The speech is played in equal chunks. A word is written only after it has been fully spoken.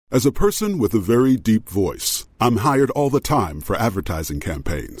As a person with a very deep voice, I'm hired all the time for advertising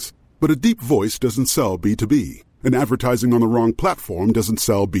campaigns. But a deep voice doesn't sell B2B, and advertising on the wrong platform doesn't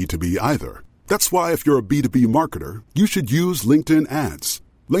sell B2B either. That's why if you're a B2B marketer, you should use LinkedIn ads.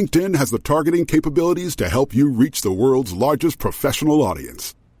 LinkedIn has the targeting capabilities to help you reach the world's largest professional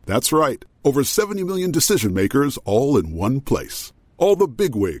audience. That's right, over 70 million decision makers all in one place. All the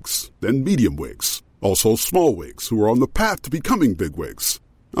big wigs, then medium wigs, also small wigs who are on the path to becoming big wigs.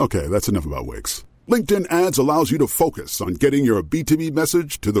 Okay, that's enough about wigs. LinkedIn ads allows you to focus on getting your B2B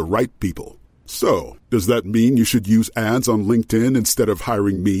message to the right people. So, does that mean you should use ads on LinkedIn instead of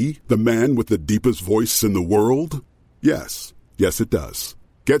hiring me, the man with the deepest voice in the world? Yes. Yes, it does.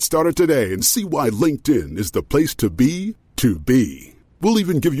 Get started today and see why LinkedIn is the place to be to be. We'll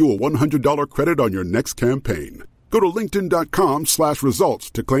even give you a $100 credit on your next campaign. Go to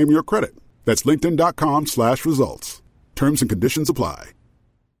linkedin.com/results to claim your credit. That's linkedin.com/results. Terms and conditions apply.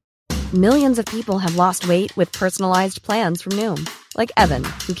 Millions of people have lost weight with personalized plans from Noom. Like Evan,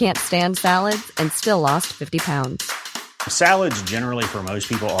 who can't stand salads and still lost 50 pounds. Salads generally for most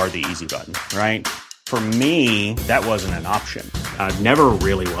people are the easy button, right? For me, that wasn't an option. I never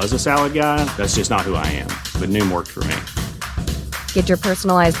really was a salad guy. That's just not who I am. But Noom worked for me. Get your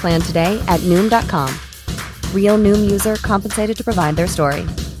personalized plan today at Noom.com. Real Noom user compensated to provide their story.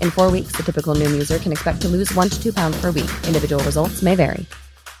 In 4 weeks, the typical Noom user can expect to lose 1 to 2 pounds per week. Individual results may vary.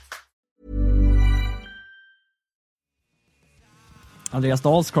 Andreas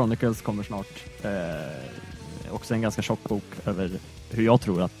Dahls Chronicles kommer snart. Också en ganska tjock bok över hur jag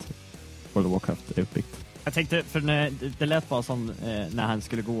tror att World of Warcraft är uppbyggt. Jag tänkte, för det lät bara som när han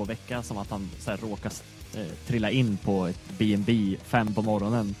skulle gå och väcka, som att han så här råkade trilla in på ett B&B 5 på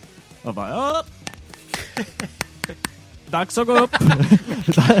morgonen och bara ja. Dags att gå upp.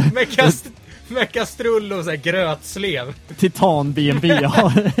 med kastrull och så här grötslev. Titan B&B,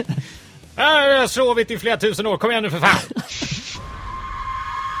 ja. Jag har sovit i flera tusen år, kom igen nu för fan.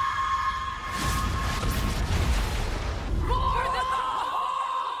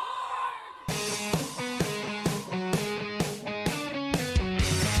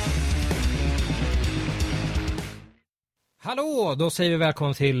 Hallå, då säger vi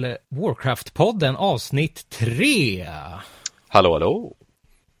välkommen till Warcraft-podden, avsnitt 3. Hallå, hallå.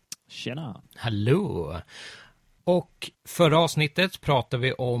 Tjena. Hallå. Och förra avsnittet pratade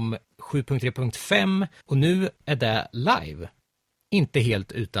vi om 7.3.5 och nu är det live. Inte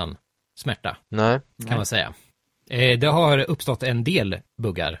helt utan smärta. Nej. Kan man säga. Det har uppstått en del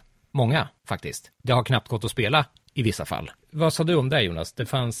buggar. Många faktiskt. Det har knappt gått att spela i vissa fall. Vad sa du om det, Jonas? Det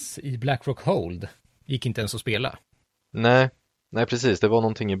fanns i Blackrock Hold. Gick inte ens att spela. Nej, precis. Det var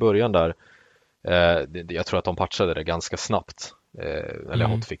någonting i början där. Jag tror att de patchade det ganska snabbt. Eller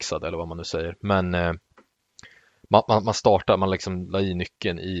hotfixade, eller vad man nu säger. Men man startar, man liksom la i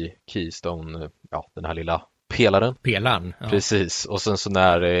nyckeln i Keystone, ja, den här lilla pelaren. Pelaren, ja. Precis. Och sen så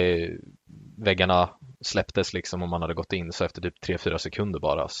när väggarna släpptes liksom, och man hade gått in, så efter typ 3-4 sekunder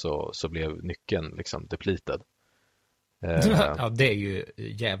bara så blev nyckeln liksom depleted. Ja, det är ju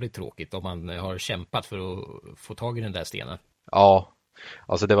jävligt tråkigt om man har kämpat för att få tag i den där stenen. Ja,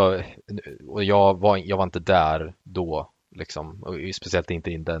 alltså det var, och jag var inte där då liksom, och speciellt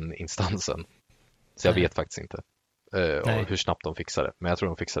inte i den instansen. Så jag vet faktiskt inte hur snabbt de fixade det, men jag tror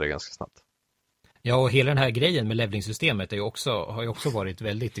de fixade det ganska snabbt. Ja, och hela den här grejen med levlingssystemet har ju också varit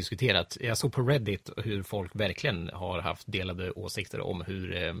väldigt diskuterat. Jag såg på Reddit hur folk verkligen har haft delade åsikter om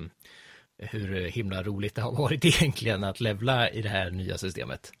hur himla roligt det har varit egentligen att levla i det här nya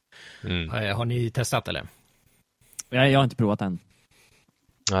systemet. Har ni testat eller? Jag har inte provat än.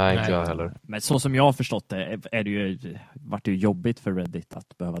 Nej, inte jag heller. Men så som jag har förstått det är det ju, vart det ju jobbigt för Reddit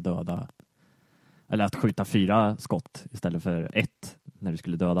att behöva döda, eller att skjuta 4 skott istället för 1 när du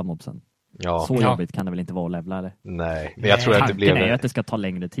skulle döda mobsen. Ja. Så jobbigt kan det väl inte vara att levla, eller? Nej, men jag tror att det blev... Tanken är att det ska ta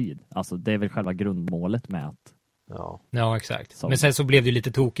längre tid. Alltså det är väl själva grundmålet med att... Ja, exakt. Så. Men sen så blev det ju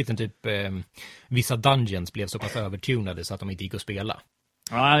lite tokigt, en typ vissa dungeons blev så pass övertunade så att de inte gick att spela.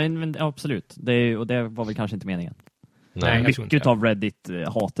 Ja, men absolut. Och det var väl kanske inte meningen. Nej, mycket av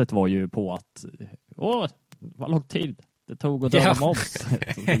Reddit-hatet var ju på att vad lång tid det tog att döda mobs.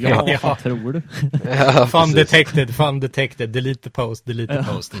 Vad tror du? Fun detected, delete the post.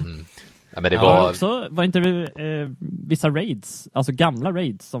 Ja, men det var inte vissa raids, alltså gamla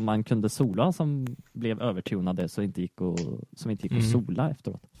raids som man kunde sola som blev övertunade så inte gick att sola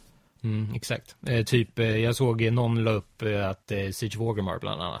efteråt. Exakt. Jag såg någon la upp att Siege Wargamar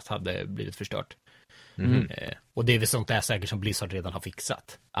bland annat hade blivit förstört. Och det är väl sånt där säkert som Blizzard redan har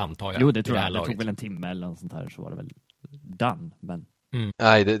fixat, antar jag. Jo, det tror jag. Det tog väl en timme eller något sånt här, så var det väl done. Men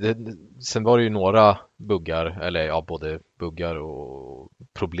Nej, sen var det ju några buggar, eller ja, både buggar och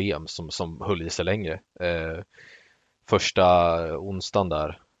problem som höll i sig längre. Första onsdagen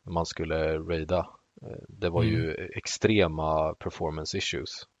där, när man skulle raida, det var ju extrema performance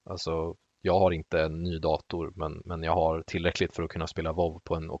issues. Alltså, jag har inte en ny dator, men jag har tillräckligt för att kunna spela WoW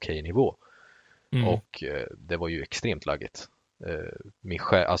på en okej nivå. Och det var ju extremt laggigt.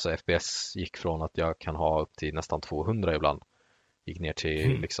 Alltså FPS gick från att jag kan ha upp till nästan 200 ibland, gick ner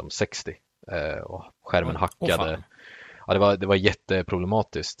till liksom 60 och skärmen hackade. Ja, det var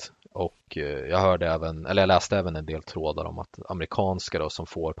jätteproblematiskt. Och jag läste även en del trådar om att amerikanska då, som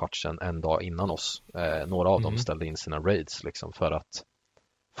får patchen en dag innan oss, några av dem ställde in sina raids liksom, för att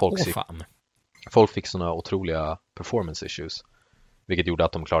folk fick såna otroliga performance issues, vilket gjorde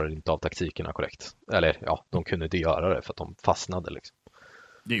att de klarade inte av taktikerna korrekt. Eller ja, de kunde inte göra det för att de fastnade liksom.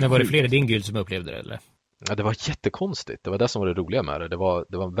 Men var det fler i din guild som upplevde det, eller? Ja, det var jättekonstigt. Det var det som var det roliga med det. Det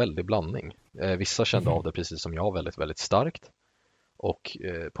var en väldig blandning. Vissa kände av det precis som jag, väldigt, väldigt starkt. Och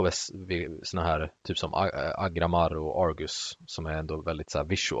på såna här typ som Agramar och Argus, som är ändå väldigt så här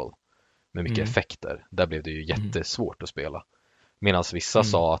visual med mycket effekter, där blev det ju jättesvårt att spela. Medan vissa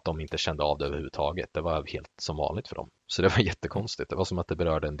sa att de inte kände av det överhuvudtaget. Det var helt som vanligt för dem. Så det var jättekonstigt. Det var som att det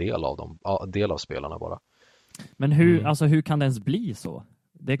berörde en del av spelarna bara. Men hur kan det ens bli så?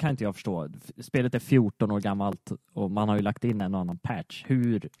 Det kan inte jag förstå. Spelet är 14 år gammalt och man har ju lagt in en annan patch.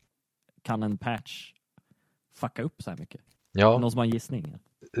 Hur kan en patch fucka upp så här mycket? Ja, någon som har en gissning?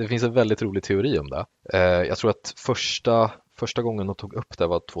 Det finns en väldigt rolig teori om det. Jag tror att första gången de tog upp det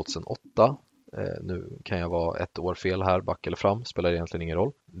var 2008. Nu kan jag vara ett år fel här, back eller fram, spelar egentligen ingen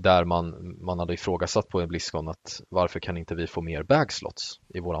roll. Där man hade ifrågasatt på en BlizzCon att varför kan inte vi få mer bagslots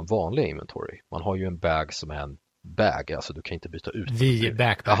i våran vanliga inventory? Man har ju en bag som är en bag, alltså du kan inte byta ut.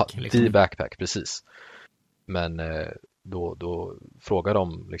 Backpack. Liksom. Backpack, precis. Men då frågar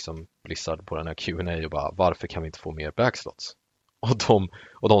de liksom Blizzard på den här Q&A och bara, varför kan vi inte få mer bagslots?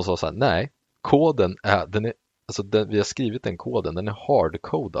 Och de sa så här, nej, koden är, vi har skrivit den koden, den är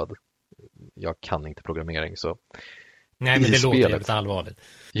hardcodad. Jag kan inte programmering, så nej, men det låter jävligt allvarligt.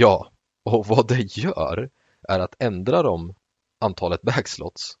 Ja, och vad det gör är att ändra de antalet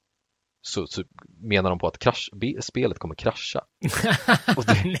bagslots, så menar de på att spelet kommer krascha. Och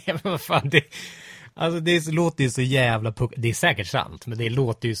nej, men vad fan, det låter ju så jävla puckat. Det är säkert sant, men det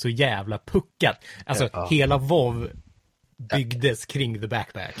låter ju så jävla puckat. Alltså, hela WoW byggdes kring the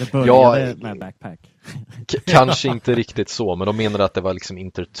backpack. Det började med backpack. Kanske inte riktigt så, men de menade att det var liksom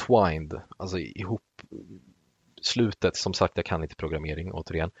intertwined, alltså ihop slutet. Som sagt, jag kan inte programmering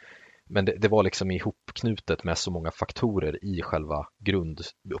återigen, men det var liksom ihopknutet med så många faktorer i själva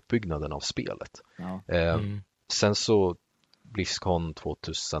grunduppbyggnaden av spelet. Sen så BlizzCon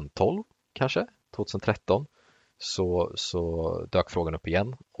 2012 kanske 2013 så dök frågan upp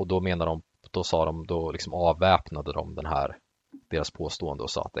igen, och då liksom avväpnade de deras påstående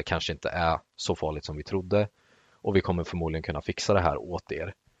och sa att det kanske inte är så farligt som vi trodde, och vi kommer förmodligen kunna fixa det här åt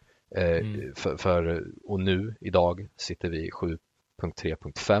er. Och nu idag sitter vi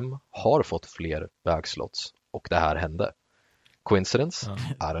 7.3.5, har fått fler bagslots, och det här hände. Coincidence?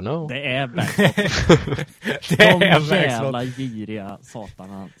 I don't know. Det är bagslots. De jävla giriga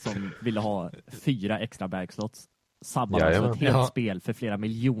satarna som ville ha 4 extra bagslots sabbar alltså ett helt spel för flera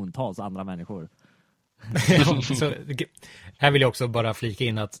miljontals andra människor. Så, här vill jag också bara flika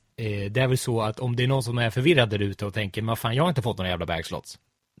in att det är väl så att om det är någon som är förvirrad där ute och tänker, men fan, jag har inte fått några jävla bagslots,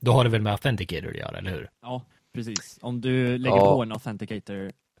 då har det väl med Authenticator att göra, eller hur? Ja, precis. Om du lägger på en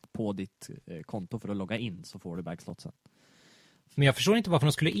Authenticator på ditt konto för att logga in, så får du bagslotsen. Men jag förstår inte varför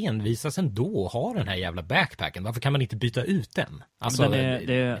de skulle envisas ändå ha den här jävla backpacken. Varför kan man inte byta ut den? Alltså,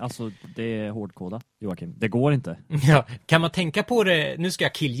 det är hårdkoda, Joakim. Det går inte. Ja, kan man tänka på det, nu ska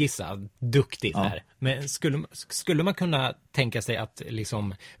jag killgissa duktigt här. Men skulle man kunna tänka sig att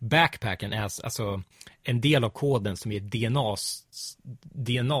liksom backpacken är alltså en del av koden som är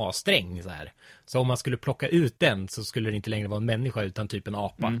DNA-sträng så här. Så om man skulle plocka ut den, så skulle det inte längre vara en människa utan typ en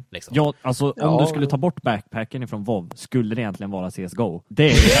apa. Liksom. Ja, alltså om du skulle ta bort backpacken ifrån WoW, skulle det egentligen vara CSGO. Det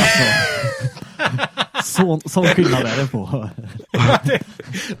är alltså sån skillnad är det på.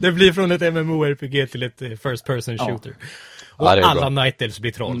 det blir från ett MMORPG till ett first person shooter. Och alla Nightels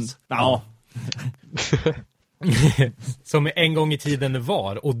blir trolls. Som en gång i tiden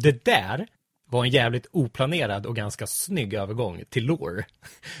var. Och det där var en jävligt oplanerad och ganska snygg övergång till lore.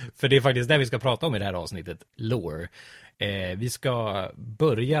 För det är faktiskt det vi ska prata om i det här avsnittet. Lore. Vi ska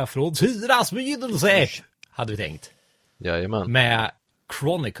börja från Tyras begynnelse, hade vi tänkt. Jajamän. Med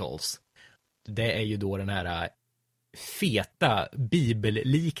Chronicles. Det är ju då den här feta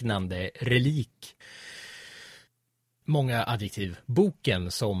bibelliknande relik. många adjektiv.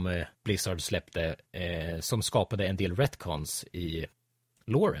 Boken som Blizzard släppte som skapade en del retcons i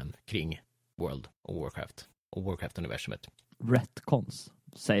loren kring World of Warcraft och Warcraft-universumet. Retcons,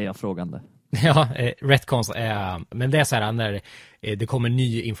 säger jag frågande. Ja, retcons är, men det är så här när det kommer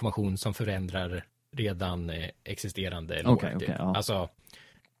ny information som förändrar redan existerande lore. Okej, ja. Alltså,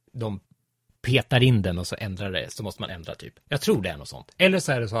 de petar in den och så ändrar det, så måste man ändra typ. Jag tror det är något sånt. Eller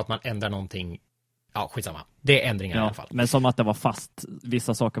så är det så att man ändrar någonting, ja skitsamma. Det är ändringar i alla fall. Men som att det var fast,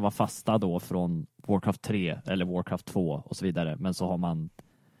 vissa saker var fasta då från Warcraft 3 eller Warcraft 2 och så vidare. Men så har man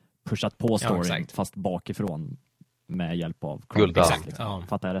pushat på storyn fast bakifrån med hjälp av Guldan. Exakt, ja.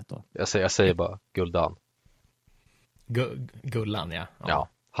 Fattar jag rätt då? Jag säger bara Guldan. Gullan, ja. Ja,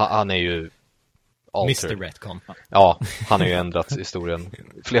 han är ju Mr. Retcon. Ja, han har ju ändrat historien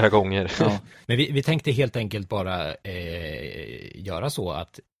flera gånger. Ja. Men vi tänkte helt enkelt bara göra så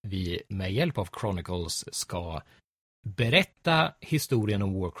att vi med hjälp av Chronicles ska berätta historien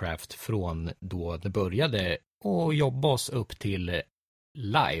om Warcraft från då det började och jobba oss upp till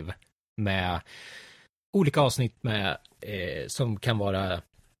live med olika avsnitt med som kan vara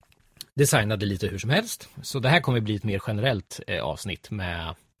designade lite hur som helst. Så det här kommer bli ett mer generellt avsnitt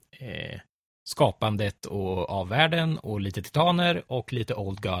med skapandet och av världen och lite titaner och lite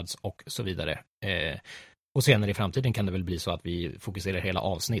old gods och så vidare. Och senare i framtiden kan det väl bli så att vi fokuserar hela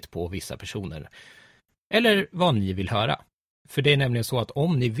avsnitt på vissa personer. Eller vad ni vill höra. För det är nämligen så att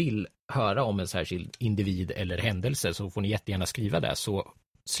om ni vill höra om en särskild individ eller händelse så får ni jättegärna skriva det, så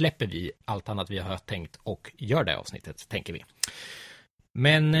släpper vi allt annat vi har tänkt och gör det avsnittet, tänker vi.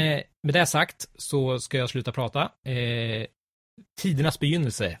 Men med det sagt så ska jag sluta prata. Tidernas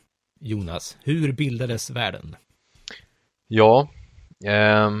begynnelse, Jonas. Hur bildades världen? Ja,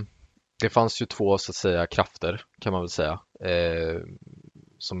 det fanns ju två så att säga krafter kan man väl säga.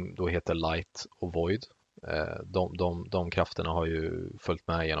 Som då heter Light och Void. De krafterna har ju följt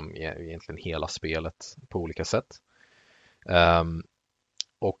med genom egentligen hela spelet på olika sätt.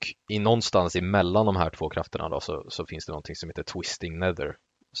 Och någonstans emellan de här två krafterna då, så finns det någonting som heter Twisting Nether,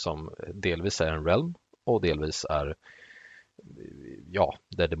 som delvis är en realm och delvis är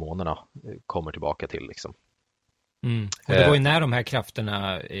där demonerna kommer tillbaka till liksom. Och det var ju när de här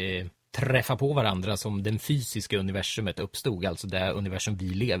krafterna träffar på varandra som den fysiska universumet uppstod, alltså det universum vi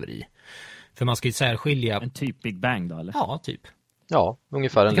lever i. För man ska ju särskilja... En typ Big Bang då, eller? Ja, typ. Ja,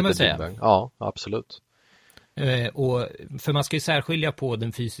 ungefär en liten Big Bang. Ja, absolut. Och för man ska ju särskilja på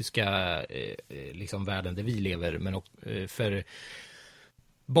den fysiska liksom världen där vi lever, men också, för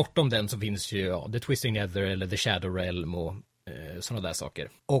bortom den så finns ju The Twisting Nether eller The Shadow Realm och sådana där saker.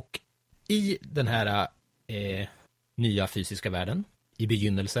 Och i den här nya fysiska världen, i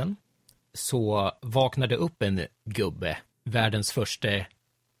begynnelsen, så vaknade upp en gubbe, världens första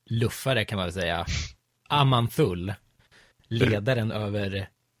luffare kan man väl säga, Thuls, ledaren över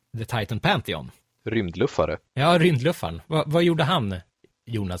The Titan Pantheon. Rymdluffare. Ja, rymdluffaren. Vad gjorde han,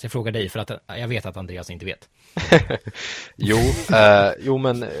 Jonas? Jag frågar dig för att jag vet att Andreas inte vet. Jo,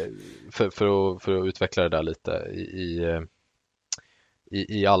 men för att utveckla det där lite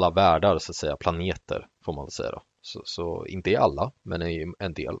i alla världar så att säga, planeter får man väl säga då. Så inte i alla, men i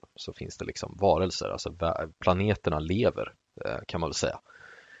en del så finns det liksom varelser, alltså planeterna lever kan man väl säga.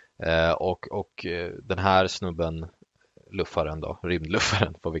 Och den här snubben, luffaren då,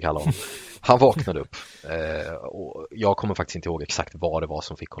 rymdluffaren får vi kalla honom, han vaknade upp. Och jag kommer faktiskt inte ihåg exakt vad det var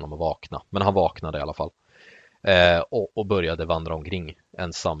som fick honom att vakna, men han vaknade i alla fall. Och började vandra omkring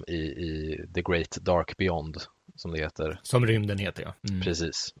ensam i The Great Dark Beyond, som det heter. Som rymden heter, ja.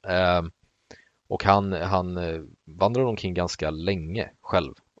 Precis. Och han vandrade omkring ganska länge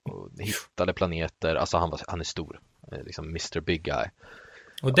själv och hittade planeter. Alltså han är stor, liksom Mr. Big Guy.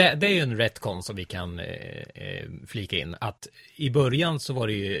 Och det är ju en retcon som vi kan flika in. Att i början så var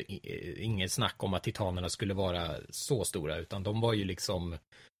det ju inget snack om att titanerna skulle vara så stora, utan de var ju liksom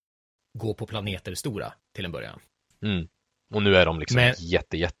gå på planeter stora till en början. Och nu är de liksom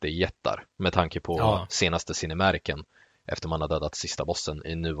jättar med tanke på senaste cinematiken efter man har dödat sista bossen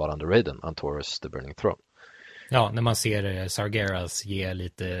i nuvarande raiden, Antorus The Burning Throne. Ja, när man ser Sargeras ge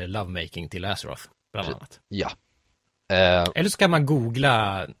lite lovemaking till Azeroth bland annat. Ja. Eller så kan man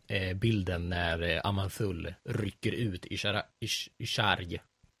googla bilden när Aman&apos rycker ut i Sharg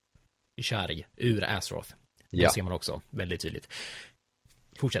ur Azeroth. Det ser man också väldigt tydligt.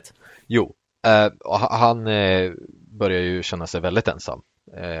 Fortsätt. Jo, han börjar ju känna sig väldigt ensam.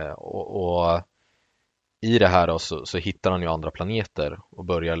 Och i det här då, så hittar han ju andra planeter och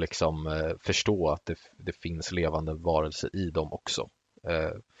börjar liksom förstå att det finns levande varelser i dem också.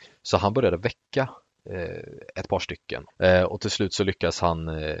 Så han började väcka ett par stycken. Och till slut så lyckas han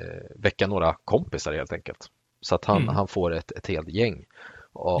väcka några kompisar helt enkelt. Så att han får ett helt gäng.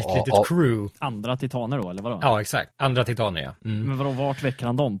 Ett litet crew. Andra titaner då, eller vadå? Ja, exakt. Andra titaner, ja. Men vadå, vart väcker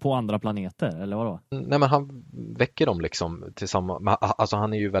han dem? På andra planeter, eller vadå? Nej, men han väcker dem liksom tillsammans. Alltså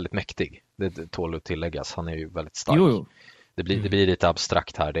han är ju väldigt mäktig. Det tål att tilläggas. Han är ju väldigt stark. Jo. Det blir lite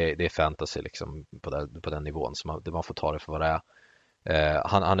abstrakt här. Det är fantasy liksom på den nivån. Så man får ta det för vad det är.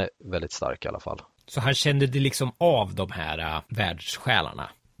 Han är väldigt stark i alla fall. Så han kände det liksom av de här världssjälarna,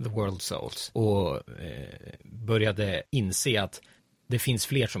 the world souls, och började inse att det finns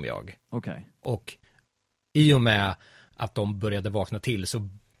fler som jag. Okej. Och i och med att de började vakna till så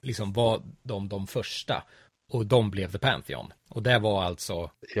liksom var de första, och de blev The Pantheon. Och det var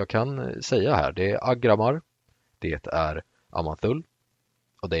alltså... Jag kan säga här, det är Agramar, det är Amanthul,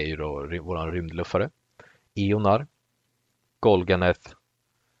 och det är ju då våran rymdluffare, Eonar, Golganeth,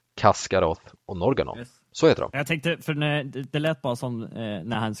 Kaskaroth och Norganon. Yes. Så heter de. Jag tänkte, för det lät bara som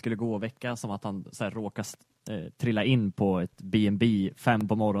när han skulle gå och väcka, som att han så här råkade trilla in på ett B&B 5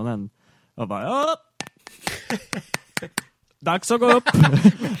 på morgonen och bara ja! Dags att gå upp.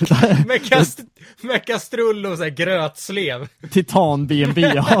 med kastrull och så här grötslev. Titan B&B,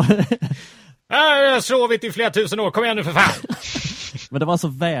 ja. Jag har sovit i flera tusen år, kom igen nu för fan. Men det var alltså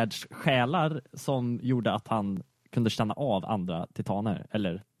världssjälar som gjorde att han kunde känna av andra titaner,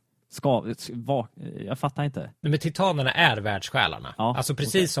 eller jag fattar inte. Men titanerna är världssjälarna. Ja, alltså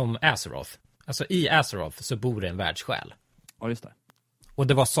precis som Azeroth. Alltså i Azeroth så bor det en världssjäl. Ja, just det. Och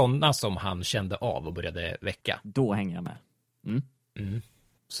det var sådana som han kände av och började väcka. Då hänger jag med.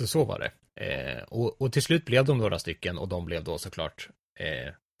 Så var det. Och till slut blev de några stycken, och de blev då såklart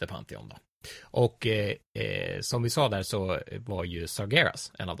The Pantheon då. Och som vi sa där så var ju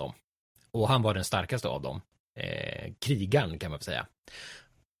Sargeras en av dem. Och han var den starkaste av dem. Krigaren kan man säga.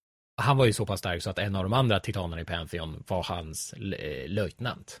 Han var ju så pass stark så att en av de andra titanerna i Pantheon var hans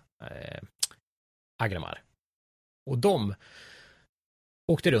löjtnant, Agramar. Och de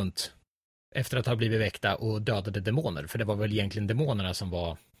åkte runt efter att ha blivit väckta och dödade demoner. För det var väl egentligen demonerna som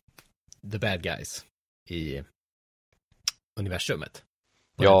var the bad guys i universumet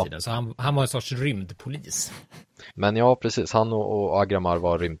på den tiden. Så han var en sorts rymdpolis. Men ja, precis. Han och Agramar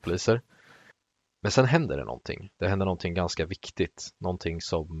var rymdpoliser. Men sen händer det någonting. Det händer någonting ganska viktigt. Någonting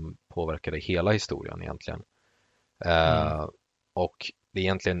som påverkade hela historien egentligen. Och det är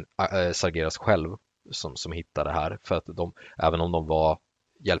egentligen Sargeras själv som hittar det här. För att även om de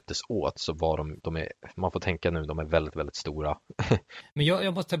hjälptes åt, så var man får tänka nu, de är väldigt, väldigt stora. Men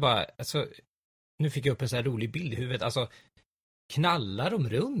jag måste bara, alltså, nu fick jag upp en så här rolig bild i huvudet. Alltså, knallar de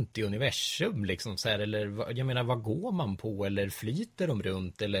runt i universum liksom så här, eller jag menar, vad går man på, eller flyter de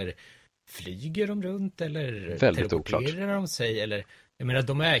runt, eller flyger de runt, eller teleporterar de sig, eller jag menar,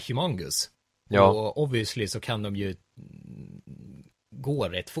 de är humongous. Ja. Och obviously så kan de ju gå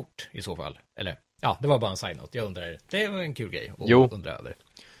rätt fort i så fall. Eller, ja, det var bara en side-note. Jag undrar, det var en kul grej att undra över.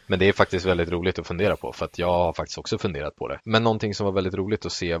 Men det är faktiskt väldigt roligt att fundera på, för att jag har faktiskt också funderat på det. Men någonting som var väldigt roligt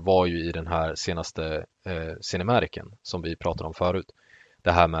att se var ju i den här senaste cinematiken som vi pratade om förut.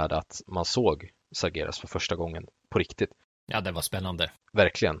 Det här med att man såg Sargeras för första gången på riktigt. Ja, det var spännande.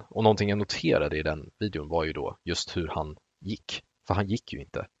 Verkligen. Och någonting jag noterade i den videon var ju då just hur han gick. För han gick ju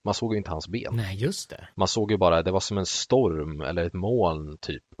inte. Man såg ju inte hans ben. Nej, just det. Man såg ju bara, det var som en storm eller ett moln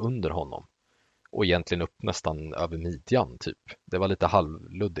typ under honom. Och egentligen upp nästan över midjan typ. Det var lite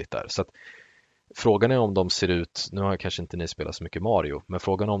halvluddigt där. Så att frågan är om de ser ut, nu har kanske inte ni spelat så mycket Mario, men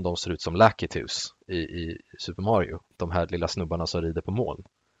frågan är om de ser ut som Lakitus i Super Mario. De här lilla snubbarna som rider på moln.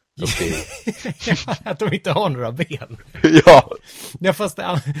 Att de inte har några ben. Ja,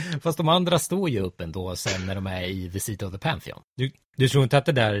 fast de andra står ju upp ändå sen när de är i The Seat of the Pantheon. Du tror inte att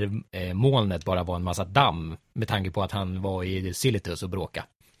det där molnet bara var en massa damm, med tanke på att han var i Silitus och bråka?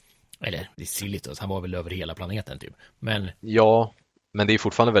 Eller i Silitus, han var väl över hela planeten typ. Men... Ja, men det är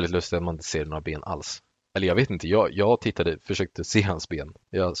fortfarande väldigt lustigt att man inte ser några ben alls. Eller jag vet inte, jag försökte se hans ben.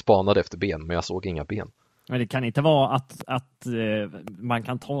 Jag spanade efter ben, men jag såg inga ben. Men det kan inte vara att man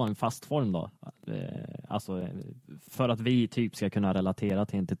kan ta en fast form då. Alltså, för att vi typ ska kunna relatera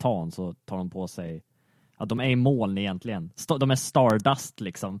till en titan, så tar de på sig att de är i moln egentligen. De är stardust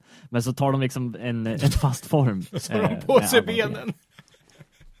liksom. Men så tar de liksom en fast form. Så tar de på sig benen.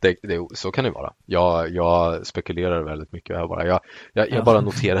 Så kan det vara. Jag spekulerar väldigt mycket här. Jag bara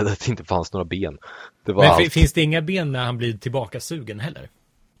noterade att det inte fanns några ben. Det var men finns det inga ben när han blir tillbaka sugen heller?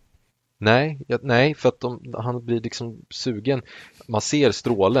 Nej, för att han blir liksom sugen. Man ser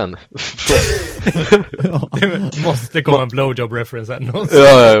strålen. Det måste komma en blowjob reference här.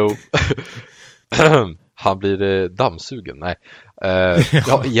 Ja. Han blir dammsugen, nej.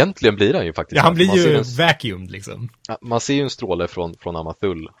 Ja, egentligen blir han ju faktiskt. Ja, han blir ju vacuumed liksom. Man ser ju en stråle från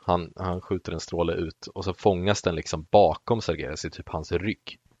Amathul. Han skjuter en stråle ut och så fångas den liksom bakom Sargeras i typ hans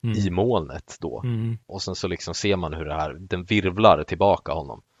rygg i molnet då. Och sen så liksom ser man hur den virvlar tillbaka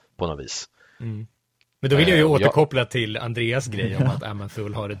honom på något vis. Men då vill jag ju återkoppla till Andreas grej om att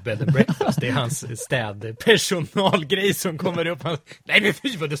Amathul har ett bed and breakfast. Det är hans städpersonalgrej som kommer upp. Nej men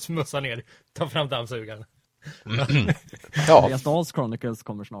fy vad du smussar ner. Ta fram dammsugaren. Ja. Thuls Chronicles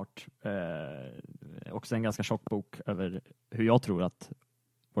kommer snart. Också en ganska tjock bok över hur jag tror att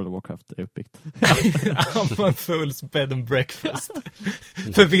World of Warcraft är uppbyggt. Aman&apos bed and breakfast.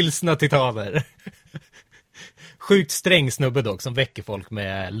 För vilsna titaner. Sjukt sträng snubbe dock som väcker folk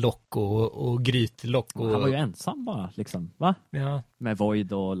med lock och grytlock. Han var ju ensam bara liksom, va? Ja. Med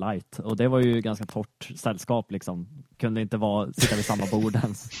Void och Light. Och det var ju ganska torrt sällskap liksom. Kunde inte sitta vid samma bord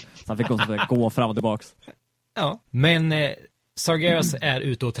ens. Så han fick gå fram och tillbaks. Ja, men Sargeras är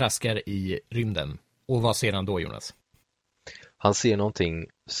ute och traskar i rymden. Och vad ser han då, Jonas? Han ser någonting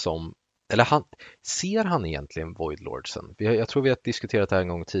som... Eller ser han egentligen Void Lordsen? Jag tror vi har diskuterat det här en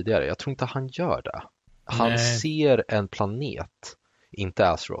gång tidigare. Jag tror inte han gör det. Han ser en planet, inte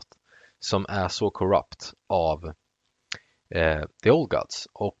Azeroth, som är så corrupt av The Old Gods.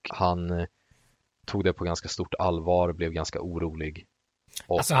 Och han tog det på ganska stort allvar, blev ganska orolig.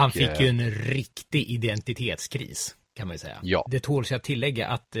 Och, alltså han fick ju en riktig identitetskris, kan man ju säga. Ja. Det tåls att tillägga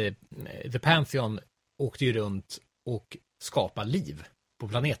att The Pantheon åkte ju runt och skapade liv på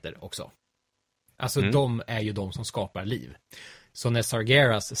planeter också. Alltså de är ju de som skapar liv. Så när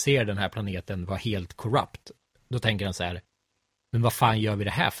Sargeras ser den här planeten vara helt corrupt, då tänker han så här, men vad fan gör vi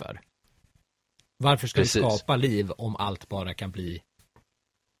det här för? Varför ska vi skapa liv om allt bara kan bli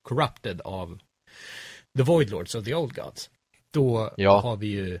corrupted av The Void Lords och The Old Gods? Då har vi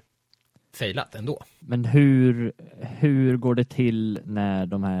ju failat ändå. Men hur går det till när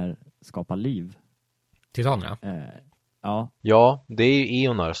de här skapar liv? Titanerna? Ja, det är ju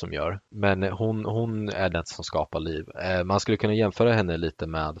Eonar som gör, men hon är den som skapar liv. Man skulle kunna jämföra henne lite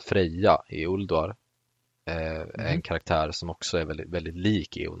med Freja i Ulduar. En karaktär som också är väldigt, väldigt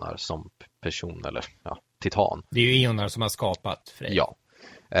lik Eonar som person eller titan. Det är ju Eonar som har skapat Freja.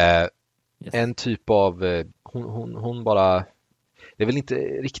 Ja. En typ av hon bara, det är väl inte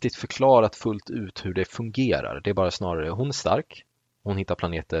riktigt förklarat fullt ut hur det fungerar. Det är bara snarare hon är stark, hon hittar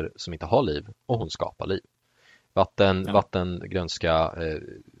planeter som inte har liv och hon skapar liv. Vattengrönska,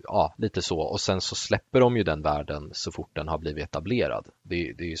 lite så. Och sen så släpper de ju den världen så fort den har blivit etablerad. Det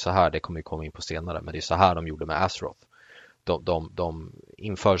är ju så här, det kommer vi komma in på senare, men det är så här de gjorde med Azeroth. De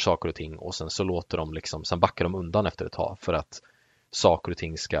inför saker och ting och sen så låter de liksom, sen backar de undan efter ett tag för att saker och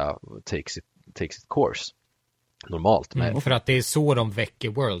ting ska take its course. Normalt. Och för att det är så de väcker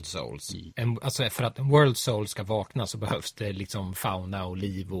World Souls. Alltså för att en World Soul ska vakna så behövs det liksom fauna och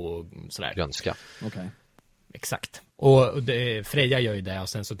liv och sådär. Grönska. Okej. Exakt. Och Freja gör ju det och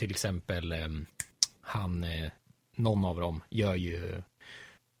sen så till exempel någon av dem gör ju,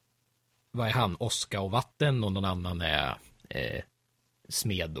 vad är han? Oska och vatten och någon annan är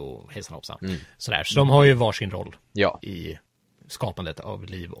smed och hejsan hoppsan. Sådär. Så de har ju varsin roll i skapandet av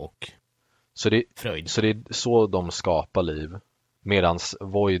liv och fröjd. Så det är så de skapar liv. Medans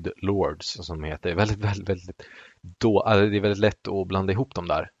Void Lords som heter är väldigt, väldigt, väldigt det är väldigt lätt att blanda ihop dem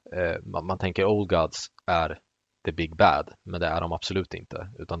där. Man tänker Old Gods är the big bad, men det är de absolut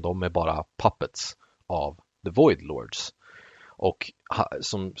inte, utan de är bara puppets av the Void Lords. Och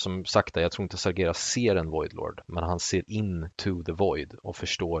som sagt, jag tror inte Sargeras ser en Void Lord, men han ser in to the Void och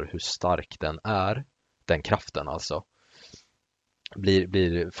förstår hur stark den är, den kraften alltså.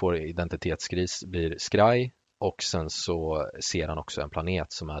 Får identitetskris, blir skraj och sen så ser han också en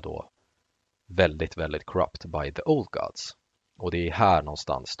planet som är då väldigt, väldigt corrupt by the Old Gods. Och det är här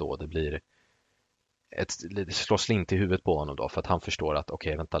någonstans då det blir det slår slint i huvudet på honom då, för att han förstår att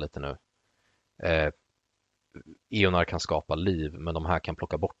okej, vänta lite nu. Eonar kan skapa liv, men de här kan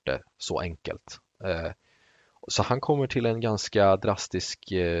plocka bort det så enkelt. Så han kommer till en ganska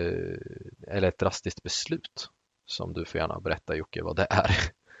drastisk eller ett drastiskt beslut som du får gärna berätta, Jocke, vad det är.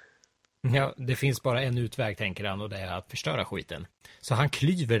 Ja, det finns bara en utväg, tänker han, och det är att förstöra skiten. Så han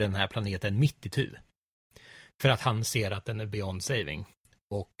klyver den här planeten mitt i tu. För att han ser att den är beyond saving.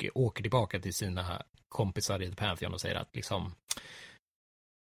 Och åker tillbaka till sina kompisar i The Pantheon och säger att liksom,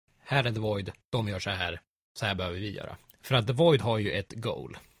 här är The Void, de gör så här behöver vi göra. För att The Void har ju ett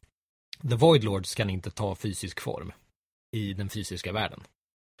goal. The Void Lords kan inte ta fysisk form i den fysiska världen.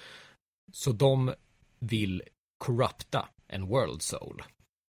 Så de vill corrupta en World Soul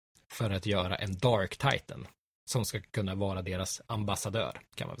för att göra en Dark Titan som ska kunna vara deras ambassadör,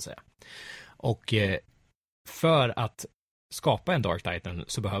 kan man väl säga. Och för att skapa en Dark Titan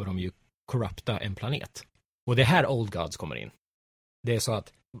så behöver de ju corrupta en planet. Och det här Old Gods kommer in. Det är så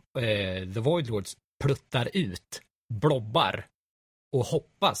att The Void Lords pluttar ut blobbar och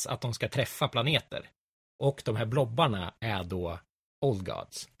hoppas att de ska träffa planeter. Och de här blobbarna är då Old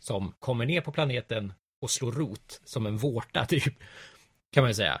Gods som kommer ner på planeten och slår rot som en vårta typ, kan man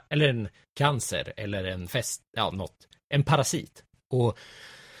ju säga. Eller en cancer eller en parasit. Och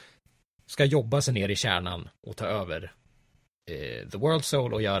ska jobba sig ner i kärnan och ta över The World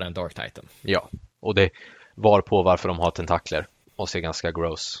Soul och göra en Dark Titan. Ja, och det var på varför de har tentakler och ser ganska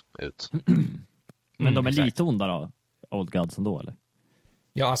gross ut. Men de är exakt. lite onda då, Old Gods ändå, eller?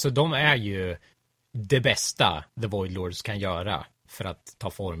 Ja, alltså de är ju det bästa The Void Lords kan göra för att ta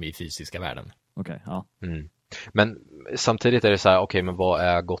form i fysiska världen. Okej, ja. Men samtidigt är det så här, okej, men vad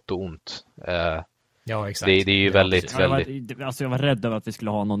är gott och ont? Ja, exakt. Det är ju väldigt, Jag var rädd över att vi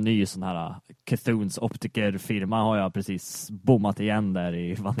skulle ha någon ny sån här Cthulhu's optikerfirma, har jag precis bommat igen där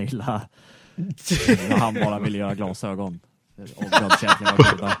i Vanilla. När han bara ville göra glasögon.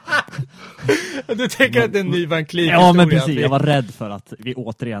 Du tänker att det är en ny Van Cleef. Ja, men precis. Jag var rädd för att vi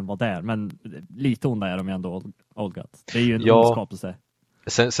återigen var där. Men lite onda är de ju ändå, Old Gods. Det är ju en ondskapelse.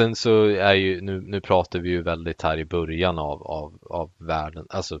 Sen så är ju, nu pratar vi ju väldigt här i början av världen,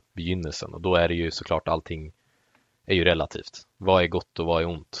 alltså begynnelsen. Och då är det ju såklart allting är ju relativt. Vad är gott och vad är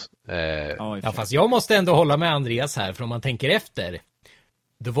ont? Ja, fast jag måste ändå hålla med Andreas här, för om man tänker efter.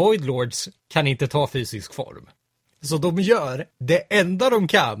 The Void Lords kan inte ta fysisk form. Så de gör det enda de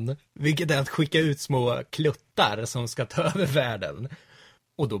kan, vilket är att skicka ut små kluttar som ska ta över världen.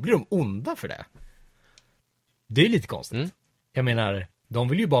 Och då blir de onda för det. Det är lite konstigt. Jag menar, de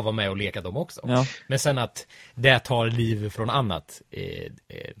vill ju bara vara med och leka dem också. Ja. Men sen att det tar liv från annat,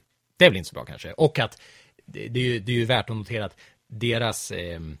 det är väl inte så bra kanske. Och att det är ju värt att notera att deras,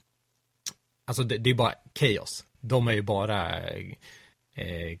 alltså det är bara chaos. De är ju bara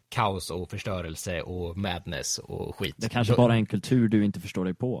kaos och förstörelse och madness och skit. Det kanske bara är en kultur du inte förstår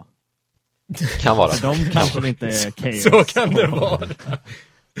dig på. Kan vara. De kanske inte är chaos. Så kan det vara.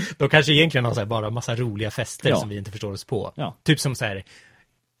 De kanske egentligen har så här bara massa roliga fester som vi inte förstår oss på. Ja. Typ som så här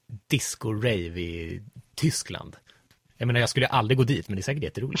disco-rave i Tyskland. Jag menar, jag skulle aldrig gå dit, men det är säkert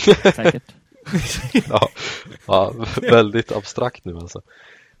jätteroligt. Säkert. Ja, väldigt abstrakt nu alltså.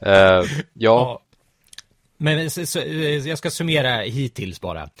 Ja. Men så, jag ska summera hittills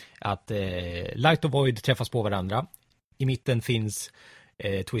bara. Att Light och Void träffas på varandra. I mitten finns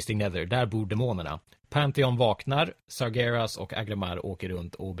Twisting Nether. Där bor demonerna. Pantheon vaknar. Sargeras och Agramar åker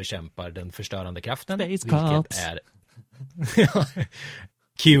runt och bekämpar den förstörande kraften. Space vilket Cops. är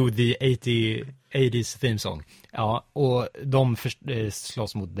Cue the 80s theme song. Ja, och de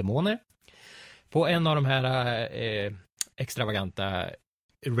slåss mot demoner. På en av de här extravaganta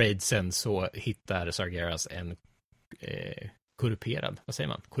raidsen så hittar Sargeras en korrumperad, vad säger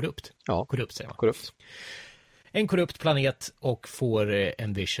man? Korrupt? Ja, korrupt säger man. Korrupt. En korrupt planet och får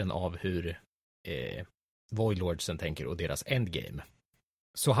en vision av hur Void Lordsen tänker och deras endgame.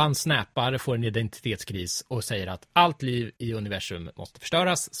 Så han snappar, får en identitetskris och säger att allt liv i universum måste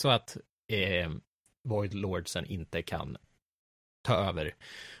förstöras så att Void Lordsen inte kan ta över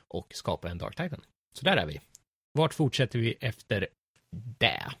och skapa en Dark Titan. Så där är vi. Vart fortsätter vi efter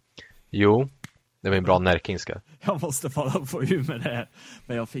det? Jo, det var en bra närkingska. Jag måste bara få ur med det här.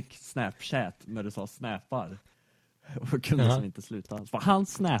 Men jag fick Snapchat när du sa snappar. Och kunde som inte sluta. För han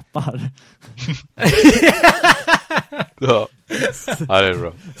snappar. Ja, det är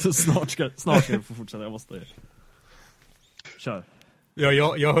bra. Så snart ska du få fortsätta. Jag måste... Kör. Ja,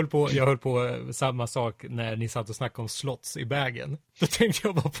 jag höll på samma sak när ni satt och snackade om slots i bagen. Då tänkte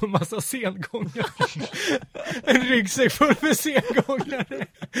jag bara på en massa sengångare. En ryggsäck full med sengångare.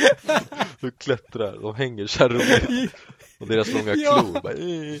 De klättrar, de hänger kärror. Och deras långa klor. Bara,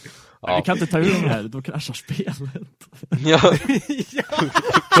 ja. Vi kan inte ta ur dem här, då kraschar spelet. Ja.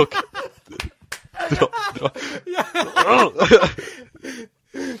 Dra.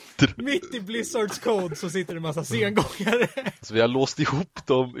 Mitt i Blizzards code så sitter det en massa sengångare. Så vi har låst ihop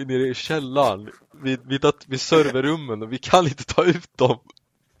dem nere i källaren vid serverrummen och vi kan inte ta ut dem.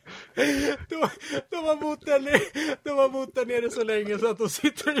 De har bott där nere så länge så att de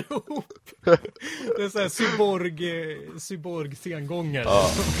sitter ihop. Det är så här cyborg sengångare. Ja.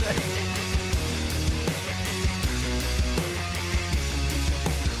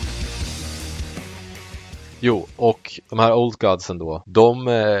 Jo, och de här Old Godsen då, de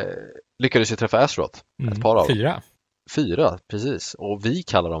lyckades ju träffa Azeroth, ett par av dem. 4, precis. Och vi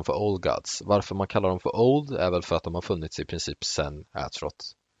kallar dem för Old Gods. Varför man kallar dem för Old är väl för att de har funnits i princip sen Azeroth.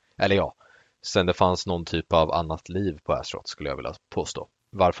 Eller ja, sen det fanns någon typ av annat liv på Azeroth skulle jag vilja påstå.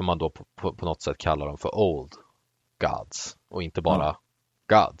 varför man då på något sätt kallar dem för Old Gods och inte bara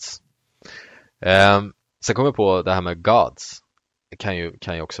Gods. Sen kommer jag på det här med Gods. Det kan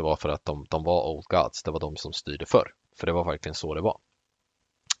ju också vara för att de var Old Gods. Det var de som styrde förr. För det var verkligen så det var.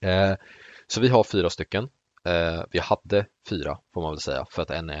 Så vi har 4 stycken. Vi hade 4 får man väl säga. För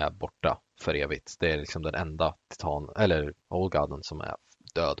att en är borta för evigt. Det är liksom den enda eller Old Goden som är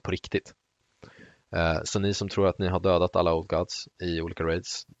död på riktigt. Så ni som tror att ni har dödat alla Old Gods i olika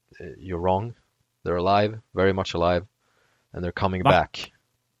raids, you're wrong. They're alive, very much alive. And they're coming back.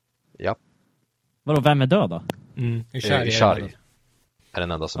 Ja. Vadå, vem är död då? Ishari är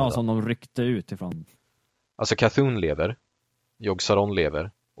den enda som är död. Som de ryckte ut ifrån. Alltså Cthulhu lever, Yogg-Saron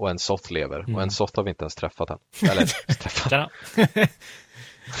lever och en Soth lever. Och en Soth har vi inte ens träffat än. Eller träffat.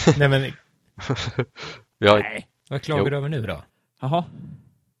 Nej men... Nej. Vad klagar du över nu då? Jaha.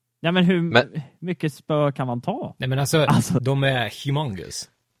 Ja, men hur mycket spö kan man ta? Nej men alltså, de är humongous.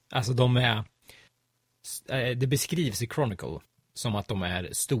 Alltså de är... Det beskrivs i Chronicle som att de är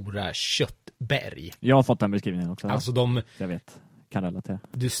stora köttberg. Jag har fått den beskrivningen också. Alltså jag vet, kan relatera.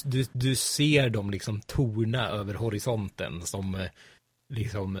 Du ser dem liksom torna över horisonten som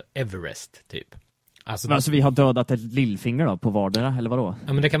liksom Everest typ. Alltså vi har dödat ett lillfinger då på vardera, eller vadå?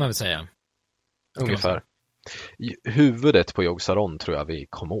 Ja men det kan man väl säga. Ungefär. Huvudet på Yogg-Saron tror jag vi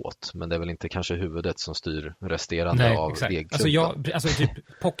kom åt, men det är väl inte kanske huvudet som styr resterande av vägklumpen. Alltså typ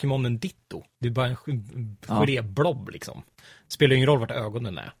Pokémonen Ditto. Det är bara en geléblob liksom. Spelar ingen roll vart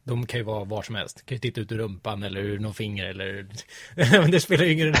ögonen är. De kan ju vara var som helst. Kan ju titta ut ur rumpan eller ur någon finger eller men det spelar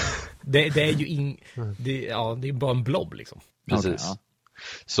ju ingen det är ju det är bara en blob liksom. Precis.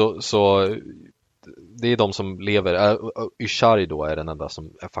 Så det är de som lever. Ishari då är den enda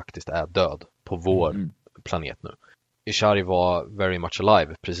som faktiskt är död på vår planet nu. Ishari var very much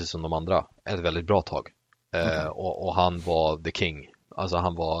alive, precis som de andra, ett väldigt bra tag. Och han var the king. Alltså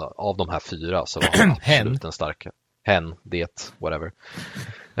han var, av de här 4 så var han absolut den starka. Whatever.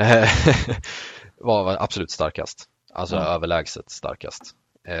 var absolut starkast. Alltså överlägset starkast.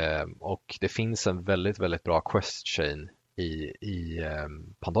 Och det finns en väldigt, väldigt bra quest chain i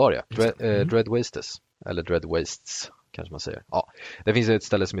Pandaria. Dread Wastes. Eller Dread Wastes kanske man säger. Ja, det finns ett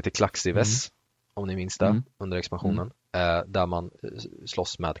ställe som heter Klaxives. Om ni minns det, under expansionen. Där man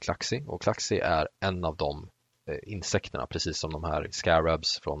slåss med Klaxi. Och Klaxi är en av de insekterna, precis som de här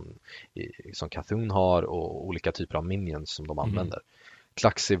scarabs som Cthulhu har och olika typer av minions som de använder.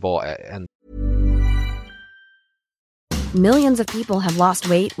 Klaxi var en... Millions of people have lost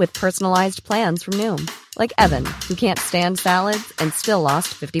weight with personalized plans from Noom. Like Evan, who can't stand salads and still lost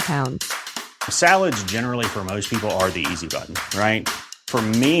 50 pounds. Salads generally for most people are the easy button, right? For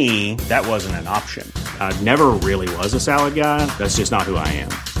me, that wasn't an option. I never really was a salad guy. That's just not who I am.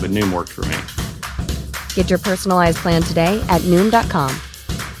 But Noom worked for me. Get your personalized plan today at Noom.com.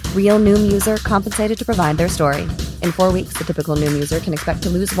 Real Noom user compensated to provide their story. In 4 weeks, the typical Noom user can expect to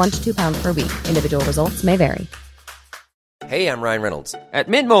lose 1 to 2 pounds per week. Individual results may vary. Hey, I'm Ryan Reynolds. At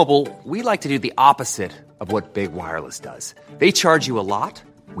Mint Mobile, we like to do the opposite of what Big Wireless does. They charge you a lot.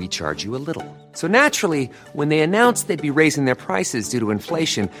 We charge you a little. So naturally, when they announced they'd be raising their prices due to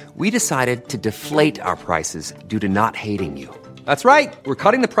inflation, we decided to deflate our prices due to not hating you. That's right. We're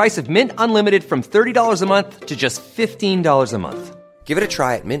cutting the price of Mint Unlimited from $30 a month to just $15 a month. Give it a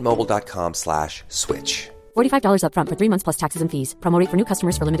try at mintmobile.com/switch. $45 up front for 3 months plus taxes and fees. Promo rate for new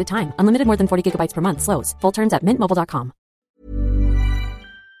customers for limited time. Unlimited more than 40 gigabytes per month slows. Full terms at mintmobile.com.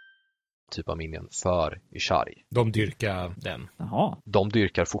 Typ av minion för Ishari. De dyrkar den. Jaha. De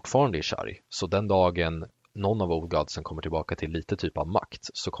dyrkar fortfarande Ishari. Så den dagen någon av Old Godsen kommer tillbaka till lite typ av makt,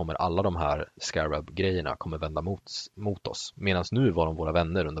 så kommer alla de här Scarab-grejerna kommer vända mot oss. Medan nu var de våra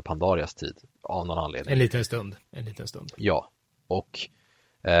vänner under Pandarias tid av någon anledning. En liten stund. Ja, och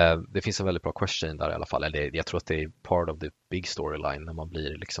det finns en väldigt bra question där i alla fall. Eller jag tror att det är part of the big storyline när man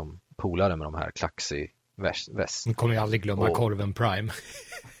blir liksom polare med de här Klaxi väst. Man kommer ju aldrig glömma Korven Prime.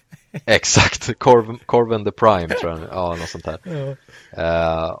 Exakt, Corven the Prime tror jag. Ja, något sånt där.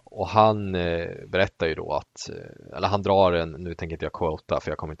 Ja. Och han berättar ju då att, eller han drar nu tänker inte jag quota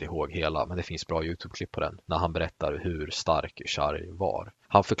för jag kommer inte ihåg hela, men det finns bra YouTube-klipp på den, när han berättar hur stark Ishari var.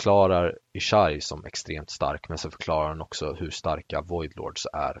 Han förklarar Ishari som extremt stark, men så förklarar han också hur starka Void Lords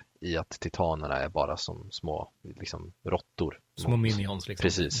är, i att titanerna är bara som små liksom råttor. Små minions liksom.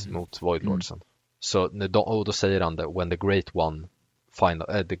 Precis, mot Void Lordsen. Så då säger han det, when the great ones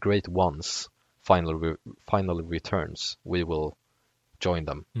finally returns, we will join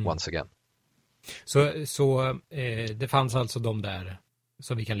them once again. Så det fanns alltså de där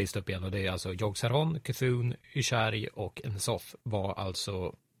som vi kan lista upp igen, och det är alltså Yogg-Saron, Cthulhu, Ishari och Ensoth var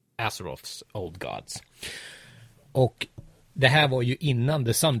alltså Azeroths Old Gods. Och det här var ju innan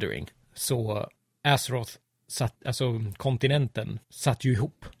The Sundering. Så Azeroth alltså kontinenten satt ju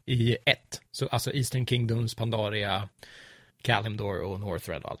ihop i ett. Så alltså Eastern Kingdoms, Pandaria, Kalimdor och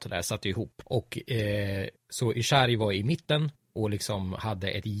Northrend och allt det där satt ihop. Och så Ishari var i mitten och liksom hade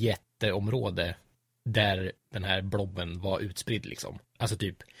ett jätteområde där den här blobben var utspridd liksom. Alltså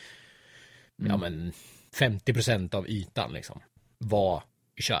typ 50% av ytan liksom var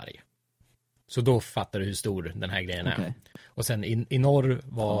Ishari. Så då fattar du hur stor den här grejen är. Och sen i norr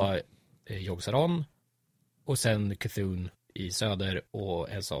var Yogg-Saron och sen Cthulhu i söder och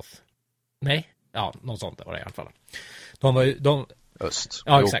Elsoth. Nej, ja, något sånt var det i alla fall. De öst.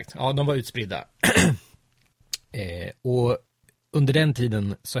 Ja, exakt. Ja, de var utspridda. Och under den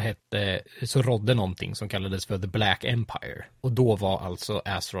tiden så rådde någonting som kallades för The Black Empire. Och då var alltså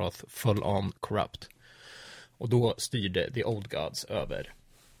Azeroth full on corrupt. Och då styrde The Old Gods över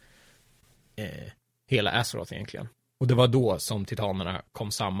hela Azeroth egentligen. Och det var då som titanerna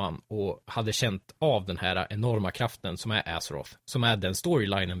kom samman och hade känt av den här enorma kraften som är Azeroth. Som är den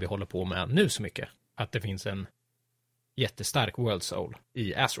storylinen vi håller på med nu så mycket. Att det finns en jättestark World Soul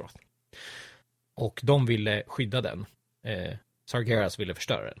i Azeroth. Och de ville skydda den. Sargeras ville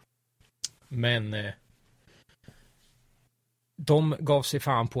förstöra den. Men de gav sig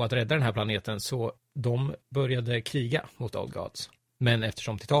fan på att rädda den här planeten, så de började kriga mot Old Gods. Men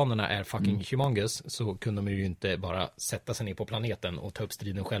eftersom titanerna är fucking humongous så kunde de ju inte bara sätta sig ner på planeten och ta upp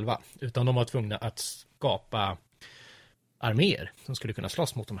striden själva. Utan de var tvungna att skapa arméer som skulle kunna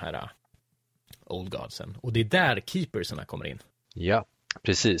slåss mot de här Old Godsen. Och det är där keepersarna kommer in. Ja,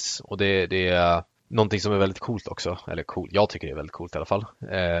 precis. Och det är någonting som är väldigt coolt också. Eller coolt, jag tycker det är väldigt coolt i alla fall.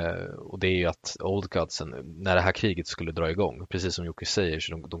 Och det är ju att Old Godsen, när det här kriget skulle dra igång, precis som Jocke säger,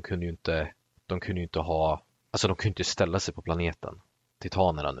 så de kunde ju inte ställa sig på planeten.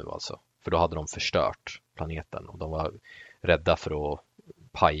 Titanerna nu alltså. För då hade de förstört planeten. Och de var rädda för att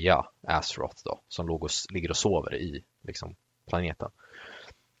paja Azeroth då, som ligger och sover i liksom, planeten.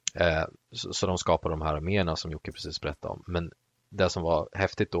 Så de skapade de här arméerna som Jocke precis berättade om. Men det som var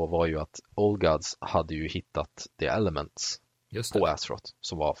häftigt då var ju att Old Gods hade ju hittat the elements på Azeroth,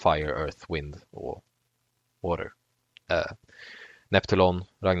 som var Fire, Earth, Wind och Water. Neptulon,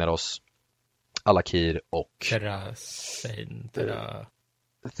 Ragnaros, Alakir och Therasein,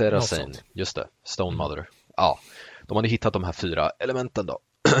 just det, Stone Mother. Ja, de hade hittat de här 4 elementen då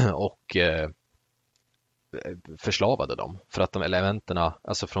och förslavade dem. För att de elementerna,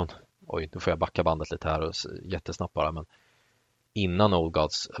 alltså från, nu får jag backa bandet lite här och jättesnabbt bara, men innan Old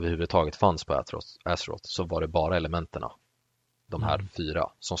Gods överhuvudtaget fanns på Azeroth så var det bara elementerna, de här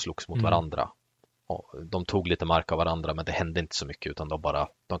 4 som slogs mot varandra. De tog lite mark av varandra, men det hände inte så mycket, utan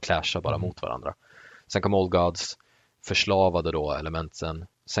de clashade bara mot varandra. Sen kom Old Gods, förslavade då elementen.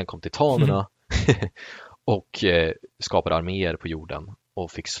 Sen kom titanerna och skapade arméer på jorden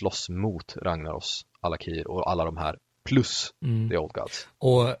och fick slåss mot Ragnaros, Alakir och alla de här plus The Old Gods.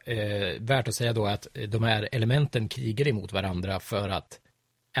 Och värt att säga då att de här elementen krigar emot varandra för att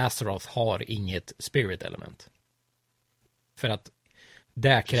Azeroth har inget spirit element. För att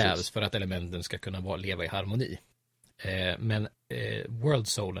det krävs för att elementen ska kunna leva i harmoni. Men World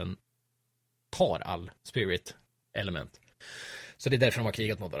Soulen tar all spirit element. Så det är därför de har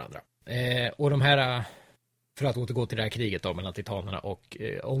krigat mot varandra. Och de här, för att återgå till det här kriget då, mellan titanerna och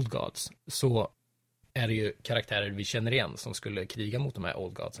Old Gods, så är det ju karaktärer vi känner igen som skulle kriga mot de här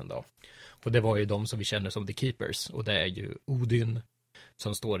Old Godsen då. Och det var ju de som vi känner som The Keepers. Och det är ju Odin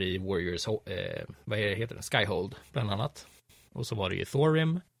som står i Warriors, heter det? Skyhold bland annat. Och så var det ju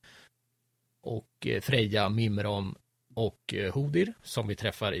Thorim och Freja, Mimron och Hodir som vi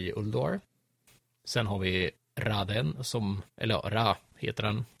träffar i Uldor. Sen har vi Raden Ra heter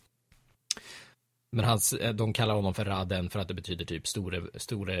han. Men de kallar honom för Raden för att det betyder typ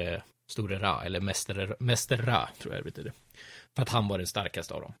store Ra, eller mäster Ra tror jag det betyder. För att han var den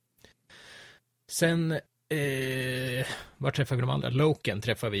starkaste av dem. Sen var träffar vi de andra? Loken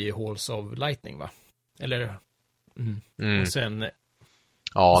träffar vi i Halls of Lightning, va? Eller och sen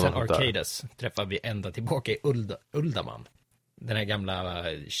Arcadus träffar vi ända tillbaka i Uldaman. Den här gamla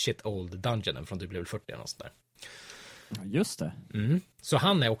shit old dungeonen från typ level 40 och sånt där. Just det. Så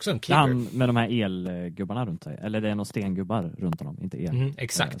han är också en keeper. Han med de här elgubbarna runt sig. Eller det är några stengubbar runt honom, inte el.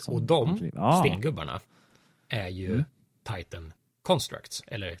 Exakt, och de stengubbarna är ju Titan Constructs,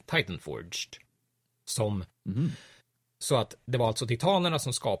 eller Titan Forged. Så att det var alltså titanerna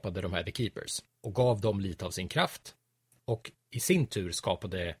som skapade de här The Keepers och gav dem lite av sin kraft. Och i sin tur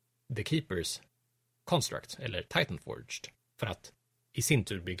skapade The Keepers Construct, eller Titan Forged, för att i sin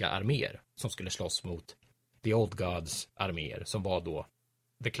tur bygga arméer som skulle slåss mot The Old Gods arméer, som var då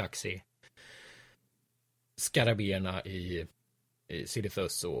The Klaxi, skarabéerna i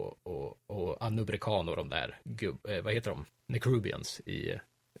Silithus och Anubrikan och de där, vad heter de? Necrubians i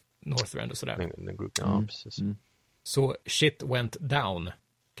Northrend och sådär. Ja, precis. Så shit went down,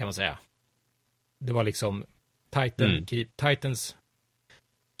 kan man säga. Det var liksom Titans,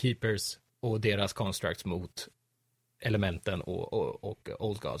 Keepers och deras constructs mot elementen och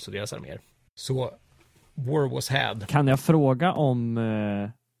Old Gods och deras arméer. Så war was had. Kan jag fråga om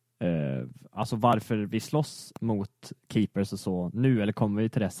alltså varför vi slåss mot Keepers och så nu, eller kommer vi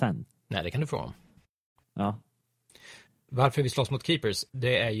till det sen? Nej, det kan du fråga om. Ja. Varför vi slåss mot Keepers,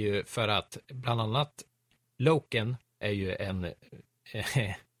 det är ju för att bland annat Loken är ju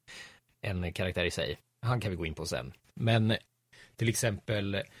en karaktär i sig. Han kan vi gå in på sen. Men till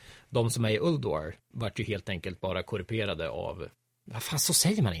exempel de som är i Ulduar vart ju helt enkelt bara korrumperade av... Vad fan, så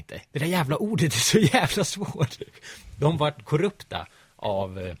säger man inte. Det där jävla ordet är så jävla svårt. De vart korrupta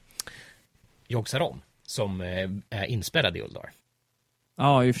av Yogg-Saron som är inspärrad i Ulduar.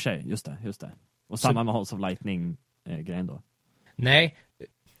 Ja, i och för sig. Just det. Och samma med House of Lightning-grejen då. Nej,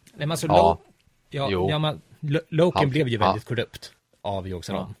 men alltså Loken blev ju väldigt korrupt av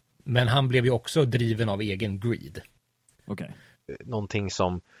Yogg-Saron. Ja. Men han blev ju också driven av egen greed. Okej. Någonting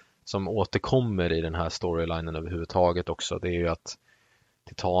som återkommer i den här storylinen överhuvudtaget också, det är ju att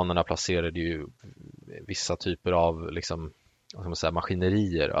titanerna placerade ju vissa typer av liksom, vad ska man säga,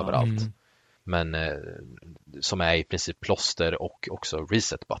 maskinerier överallt. Men som är i princip plåster och också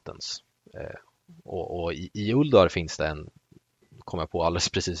reset buttons. Och i Uldar finns det en, kommer jag på alldeles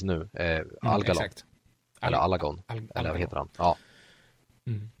precis nu, Algalon. Eller Allagon. Eller vad heter han? Ja.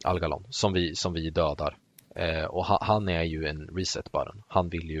 Algalon. Som vi dödar. Och han är ju en reset button. Han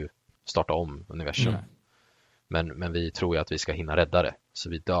vill ju starta om universum. Men vi tror ju att vi ska hinna rädda det. Så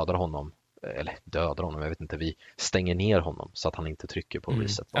vi dödar honom. Eller dödar honom, jag vet inte. Vi stänger ner honom så att han inte trycker på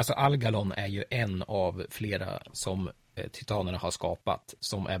reset button. Alltså Algalon är ju en av flera som titanerna har skapat,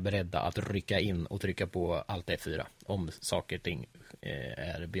 som är beredda att rycka in och trycka på allt F4 om saker och ting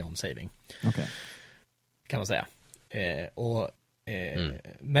är beyond saving. Okay. Kan man säga.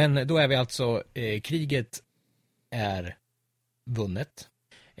 Men då är vi alltså, kriget är vunnet.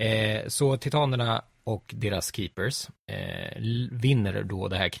 Så titanerna och deras keepers vinner då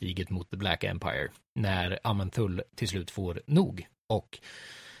det här kriget mot The Black Empire när Aman-Thul till slut får nog och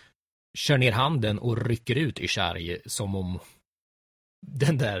kör ner handen och rycker ut Ishari som om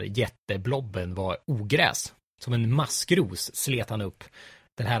den där jätteblobben var ogräs. Som en maskros slet han upp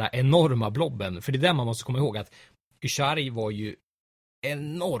den här enorma blobben. För det är där man måste komma ihåg att Ishari var ju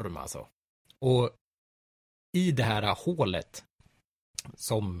enorm alltså. Och i det här hålet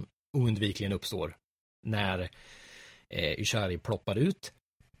som oundvikligen uppstår när Ishari ploppar ut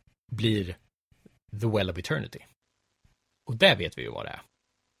blir The Well of Eternity. Och där vet vi ju vad det är.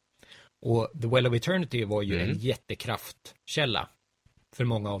 Och The Well of Eternity var ju en jättekraftkälla för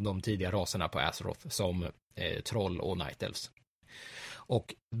många av de tidiga raserna på Azeroth som troll och Night Elves.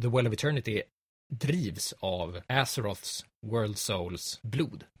 Och The Well of Eternity drivs av Azeroths World Souls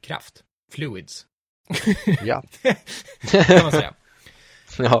blod, kraft, fluids. Ja. Kan man säga.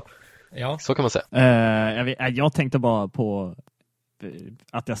 Ja, så kan man säga. Jag tänkte bara på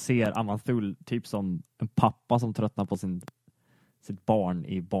att jag ser Aman-Thul typ som en pappa som tröttnar på sitt barn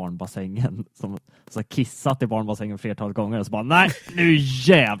i barnbassängen. Som har kissat i barnbassängen flertal gånger och så bara, nej, nu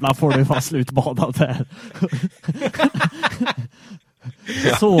jävlar får du fan slutbadat här.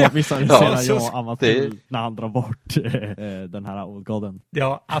 Så visualiserar jag Aman-Thul när han drar bort den här Old Goden.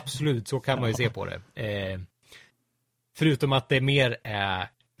 Ja, absolut. Så kan man ju se på det. Förutom att det mer är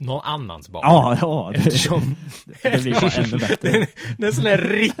någon annans barn. Ja. Eftersom det blir bara ännu bättre. Det är en sån här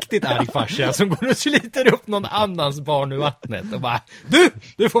riktigt arg farsa som går och sliter upp någon annans barn ur vattnet och bara,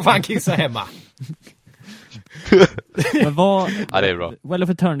 du får fan kissa hemma. Men vad ja, det är bra. Well of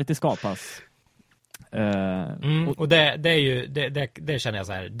Eternity skapas. Och det är ju det känner jag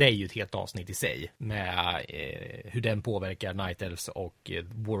så här, det är ju ett helt avsnitt i sig med hur den påverkar Night Elves och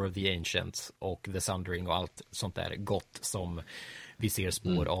War of the Ancients och The Sundering och allt sånt där gott som vi ser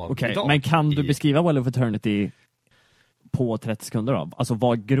spår av idag. Men kan du beskriva Well of Eternity på 30 sekunder då? Alltså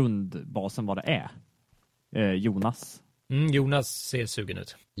vad grundbasen vad det är? Jonas? Jonas ser sugen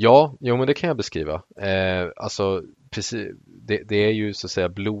ut. Ja, men det kan jag beskriva. Alltså precis, det är ju så att säga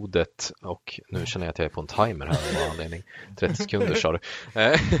blodet, och nu känner jag att jag är på en timer här av anledning. 30 sekunder sa du.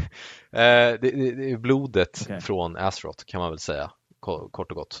 Det är blodet från Azeroth kan man väl säga,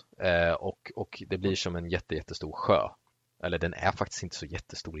 kort och gott. Och det blir som en jättestor sjö. Eller den är faktiskt inte så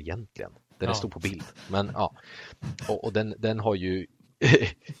jättestor egentligen. Den är stor på bild. Men ja. Och den har ju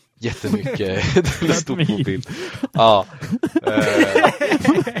jättemycket. Den är stor på bild. Ja.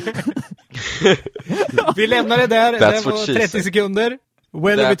 Vi lämnar det där. That's Det var 30 sekunder.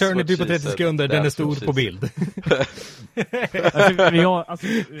 Well of Eternity på 30 sekunder. Den är stor på bild.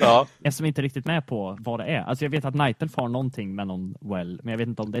 Eftersom jag inte riktigt med på vad det är. Alltså jag vet att Nightelf har någonting med någon Well, men jag vet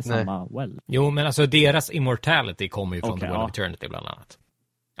inte om det är samma Well. Jo, men alltså deras Immortality kommer ju från The Well of Eternity bland annat.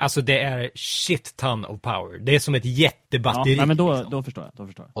 Alltså det är shit ton of power. Det är som ett jättebatteri. Ja, men då förstår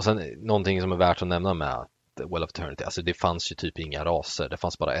jag. Och sen någonting som är värt att nämna med Well of Eternity. Alltså det fanns ju typ inga raser. Det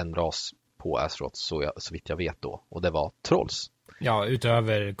fanns bara en ras på Azeroth så vitt jag vet då. Och det var Trolls. Ja,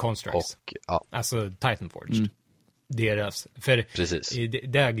 utöver Constructs. Och, ja. Alltså Titanforged. Deras. För precis.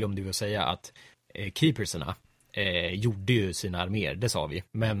 Där glömde vi att säga att Keepersarna gjorde ju sina arméer, det sa vi.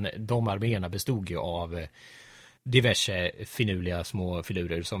 Men de arméerna bestod ju av diverse finurliga små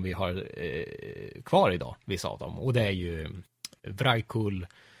filurer som vi har kvar idag, vissa av dem. Och det är ju Vrykul,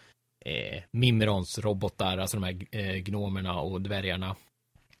 Mimrons robotar, alltså de här gnomerna och dvärgarna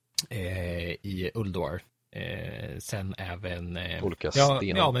i Ulduar. Sen även olika stenar.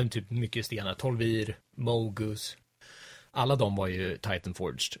 Ja, men typ mycket stenar. Tolvir, Mogus. Alla de var ju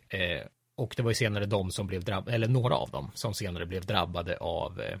Titanforged. Och det var ju senare de som blev drabbade, eller några av dem som senare blev drabbade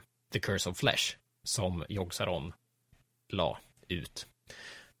av The Curse of Flesh som Yogg-Saron la ut.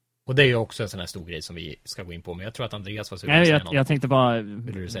 Och det är ju också en sån här stor grej som vi ska gå in på, men jag tror att Andreas var sugen att säga något. Jag tänkte bara,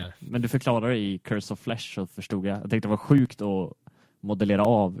 vill du säga? Men du förklarade i Curse of Flesh så förstod jag. Jag tänkte det var sjukt att modellera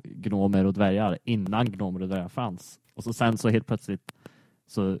av gnomer och dvärgar innan gnomer och dvärgar fanns. Och så sen så helt plötsligt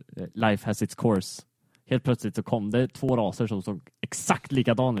så life has its course. Helt plötsligt så kom det 2 raser som såg exakt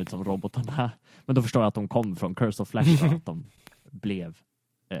likadana ut som robotarna. Men då förstår jag att de kom från Curse of Flesh och att de blev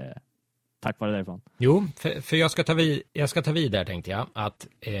tack vare därifrån. Jo, för jag ska ta vid där tänkte jag att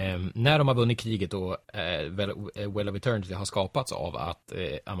när de har vunnit kriget och Well of Eternity har skapats av att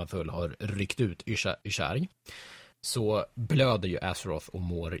Amathul har ryckt ut Ishari så blöder ju Azeroth och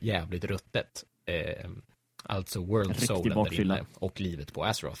mår jävligt ruttet. Alltså World Soulen där inne och livet på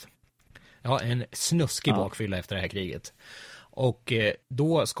Azeroth. Ja, en snuskig bakfylla efter det här kriget. Och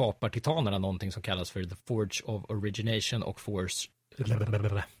då skapar titanerna någonting som kallas för The Forge of Origination och Forge.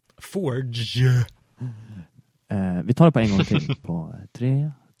 Vi tar det på en gång till. På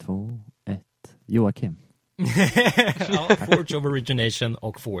 3, 2, 1. Joakim. Ja, Forge of Origination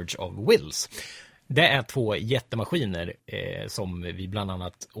och Forge of Wills. Det är 2 jättemaskiner som vi bland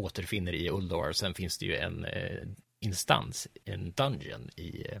annat återfinner i Ulduar. Sen finns det ju en instans, en dungeon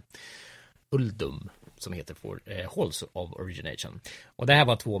i Uldum som heter Halls of Origination. Och det här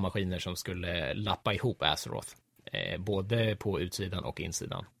var 2 maskiner som skulle lappa ihop Azeroth. Både på utsidan och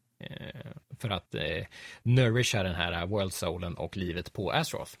insidan. För att nourisha den här World Soulen och livet på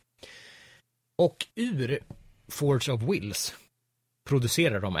Azeroth. Och ur Forge of Wills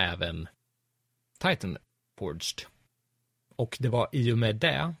producerar de även Titanforged. Och det var i och med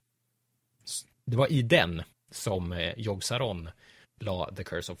det var i den som Yogg-Saron la The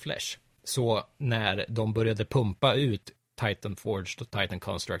Curse of Flesh. Så när de började pumpa ut Titanforged och Titan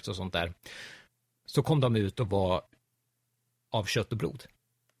Constructs och sånt där så kom de ut och var av kött och blod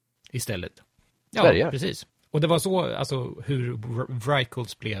istället. Ja, dvärgar. Precis. Och det var så alltså hur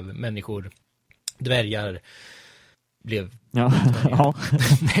Vrykuls blev människor, dvärgar blev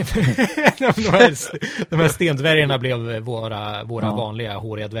de här stendvärgarna blev våra vanliga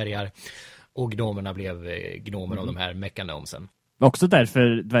håriga dvärgar och gnomerna blev gnomer av de här mekanomsen. Också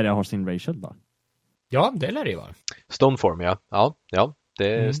därför dvärgar har sin racial då? Ja, det lär det ju vara. Stoneform, ja,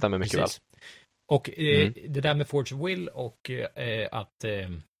 det stämmer mycket väl. Och det där med Forge of Will och att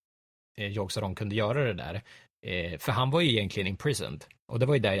Yogg-Saron kunde göra det där. För han var ju egentligen imprisoned. Och det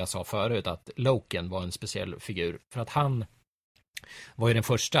var ju det jag sa förut, att Loken var en speciell figur. För att han var ju den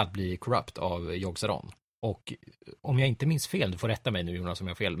första att bli corrupt av Yogg-Saron. Och om jag inte minns fel, du får rätta mig nu Jonas om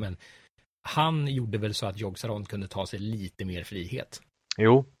jag har fel, men han gjorde väl så att Yogg-Saron kunde ta sig lite mer frihet.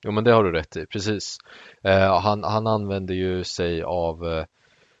 Jo, men det har du rätt i, precis. Han använde ju sig av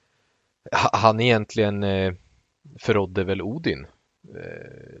han egentligen förrådde väl Odin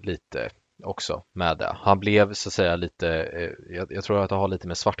lite också med det. Han blev så att säga lite, jag tror att det har lite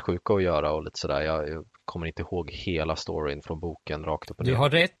med svartsjuka att göra och lite sådär. Jag kommer inte ihåg hela storyn från boken rakt upp och ner. Du har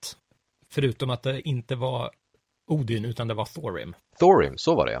rätt, förutom att det inte var Odin utan det var Thorim. Thorim,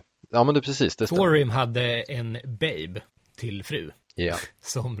 så var det. Ja, men det precis. Det Thorim hade en babe till fru. Ja.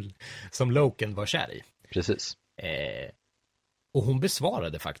 Som Loken var kär i. Precis. Och hon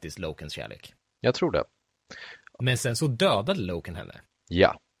besvarade faktiskt Lokens kärlek. Jag tror det. Men sen så dödade Loken henne.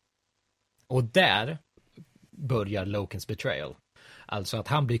 Ja. Och där börjar Lokens betrayal. Alltså att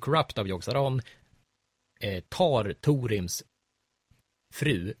han blir corrupt av Yogg-Saron, tar Thorims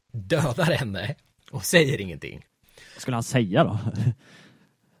fru, dödar henne och säger ingenting. Vad skulle han säga då?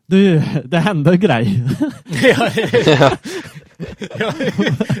 Du, det hände en grej. Ja,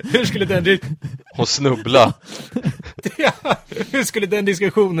 hur skulle den Hon snubbla. hur skulle den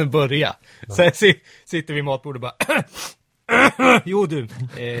diskussionen börja? Så här sitter vi i matbordet och bara jo du,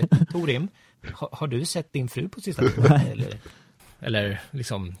 Torim, har du sett din fru på sista tiden? Eller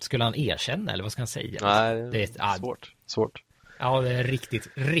liksom, skulle han erkänna eller vad ska han säga? Nej, det är svårt. Ja, det är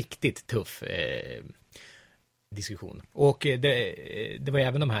riktigt tuff diskussion. Och det var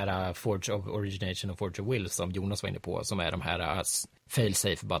även de här Forge of Origination och Forge of Will som Jonas var inne på, som är de här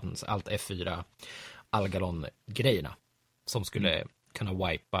fail-safe buttons, allt F4 Algalon-grejerna som skulle kunna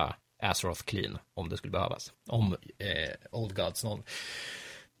wipa Azeroth clean om det skulle behövas. Om Old Gods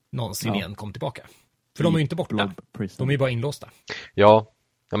någonsin igen kom tillbaka. För de är ju inte borta. De är ju bara inlåsta. Ja,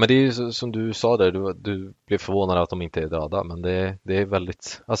 men det är ju som du sa där, du blev förvånad att de inte är döda, men det är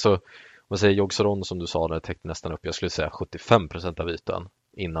väldigt, alltså om man säger Jogsaron som du sa, det täckte nästan upp, jag skulle säga 75% av ytan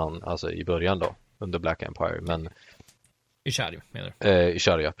innan, alltså i början då, under Black Empire, men Ishari menar du?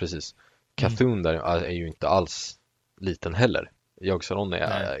 Ishari, ja, precis. Cthulhu där är ju inte alls liten heller. Jogsaron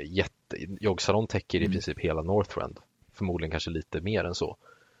är Jogsaron täcker i princip hela Northrend, förmodligen kanske lite mer än så.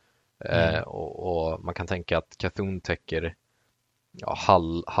 Och man kan tänka att Cthulhu täcker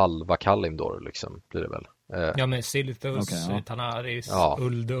halva Kalimdor liksom, blir det väl. Ja, men Silithus, Tanaris,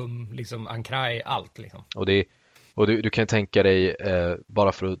 Uldum, liksom Ankrai, allt liksom. Och du kan tänka dig,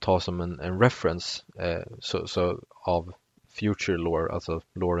 bara för att ta som en reference, så av future lore, alltså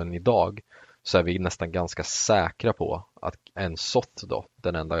loren idag, så är vi nästan ganska säkra på att en Soth då,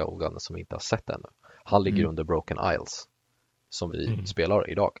 den enda organen som vi inte har sett ännu, han ligger under Broken Isles som vi spelar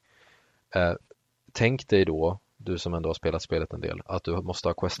idag. Tänk dig då, du som ändå har spelat spelet en del, att du måste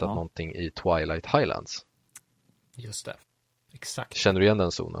ha questat någonting i Twilight Highlands. Just det, exakt. Känner du igen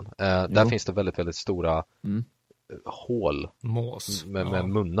den zonen? Där finns det väldigt, väldigt stora hål med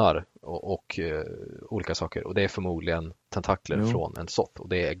munnar och olika saker. Och det är förmodligen tentakler från en Soth. Och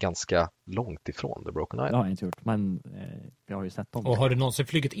det är ganska långt ifrån The Broken Isle. Det har jag inte gjort, men jag har ju sett dem. Och har du någonsin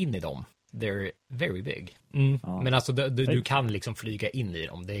flugit in i dem? They're very big. Ja. Men alltså du kan liksom flyga in i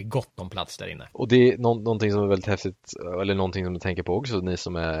dem. Det är gott om plats där inne. Och det är någonting som är väldigt häftigt, eller någonting som du tänker på också, ni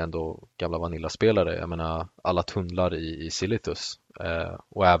som är ändå gamla Vanilla-spelare. Jag menar, alla tunnlar i Silithus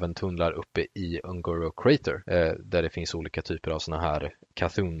och även tunnlar uppe i Ungoro Crater, där det finns olika typer av såna här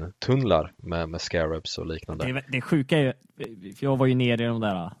Cthulhu-tunnlar med scarabs och liknande. Det sjuka är ju, för jag var ju nere i de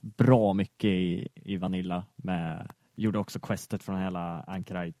där bra mycket i Vanilla gjorde också questet från hela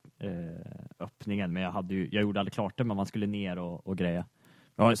Ankrai öppningen, men jag gjorde aldrig klart det, men man skulle ner och greja.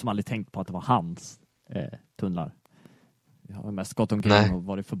 Jag har liksom aldrig tänkt på att det var hans tunnlar. Jag har mest gått omkring och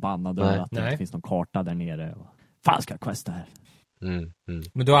varit förbannad över att det inte finns någon karta där nere. Fan, ska jag questa här?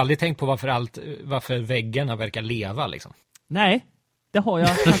 Men du har aldrig tänkt på varför väggarna verkar leva liksom? Nej, det har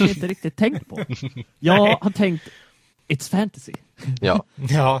jag kanske inte riktigt tänkt på. Jag har tänkt it's fantasy. Ja.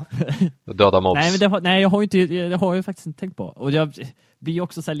 Döda mobs. Nej, jag har ju faktiskt inte tänkt på. Och jag blir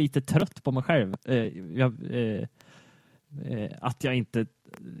också så här lite trött på mig själv. Att jag inte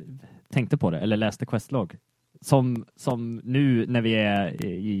tänkte på det eller läste questlog. Som nu när vi är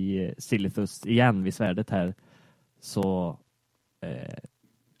i Silithus igen vid svärdet här, så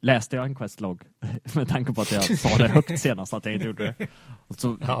läste jag en questlog med tanke på att jag sa det högt senast att jag inte gjorde det. Och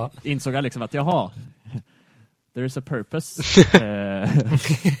så insåg jag liksom att there is a purpose.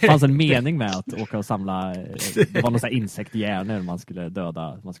 Det fanns en mening med att åka och samla. Det var några insekthjärnor man skulle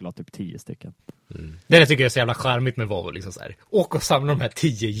döda. Man skulle ha typ 10 stycken. Det tycker jag är så jävla charmigt med WoW. Liksom så här. Åka och samla de här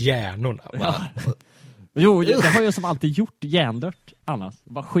 10 hjärnorna. Ja. Jo, det har jag som alltid gjort hjärndört annars.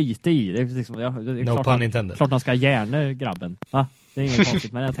 Bara skita i. Det är liksom, det är no pun intended. Klart man ska ha hjärnor, grabben. Va? Det är inget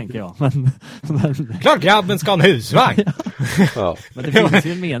konstigt med det, tänker jag. Men klart grabben ska ha en husvagn! Ja. Men det finns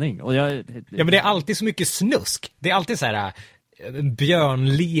ju en mening. Och ja, men det är alltid så mycket snusk. Det är alltid så här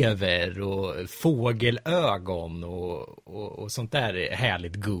björnlever och fågelögon och sånt där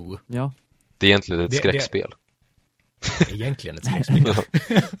härligt go. Ja. Det är egentligen ett skräckspel. Egentligen ett skräckspel.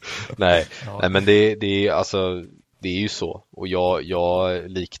 Nej, men det är alltså, det är ju så. Och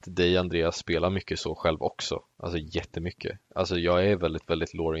jag likt dig, Andreas, spelar mycket så själv också. Alltså jättemycket. Alltså jag är väldigt,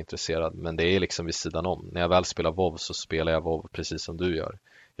 väldigt lore-intresserad. Men det är liksom vid sidan om. När jag väl spelar WoW så spelar jag WoW precis som du gör.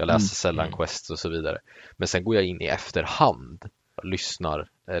 Jag läser sällan quests och så vidare. Men sen går jag in i efterhand. Lyssnar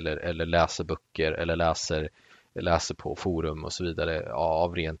eller läser böcker eller läser på forum och så vidare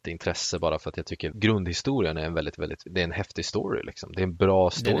av rent intresse, bara för att jag tycker grundhistorien är det är en häftig story liksom. Det är en bra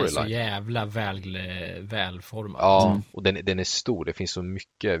storyline. Den är så jävla välformad. Ja, och den är stor. Det finns så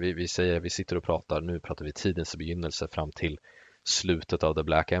mycket. Vi sitter och pratar vi tidens begynnelse fram till slutet av The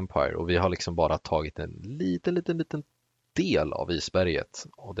Black Empire, och vi har liksom bara tagit en liten del av isberget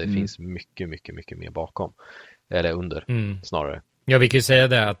och det finns mycket, mycket, mycket mer bakom. Eller under, snarare. Ja, vi kan ju säga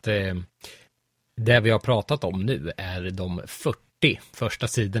det att det vi har pratat om nu är de 40 första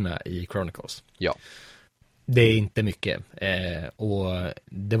sidorna i Chronicles. Ja. Det är inte mycket. Och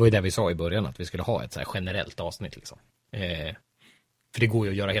det var ju det vi sa i början, att vi skulle ha ett så här generellt avsnitt liksom. För det går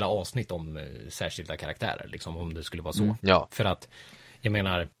ju att göra hela avsnitt om särskilda karaktärer liksom, om det skulle vara så. Ja. För att, jag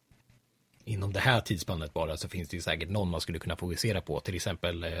menar, inom det här tidsspannet bara så finns det ju säkert någon man skulle kunna fokusera på. Till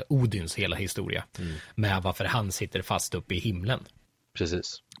exempel Odins hela historia. Med varför han sitter fast uppe i himlen.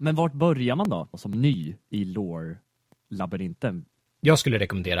 Precis. Men vart börjar man då som ny i lore-labyrinten? Jag skulle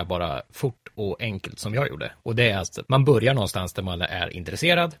rekommendera bara fort och enkelt som jag gjorde. Och det är att man börjar någonstans där man är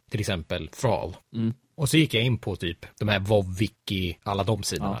intresserad. Till exempel Thrall. Och så gick jag in på typ de här WoW, Wiki, alla de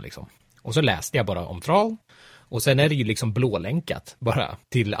sidorna liksom. Och så läste jag bara om Thrall. Och sen är det ju liksom blålänkat bara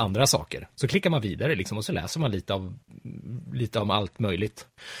till andra saker. Så klickar man vidare liksom och så läser man lite om allt möjligt.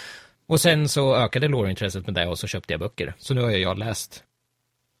 Och sen så ökade lore-intresset med det och så köpte jag böcker. Så nu har jag läst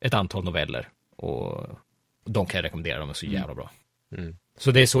ett antal noveller och de kan jag rekommendera, de är så jävla bra.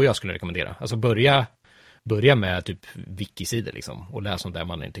 Så det är så jag skulle rekommendera. Alltså börja med typ wiki-sidor liksom och läsa om det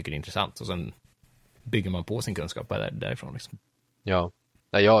man tycker är intressant och sen bygger man på sin kunskap därifrån liksom. Ja.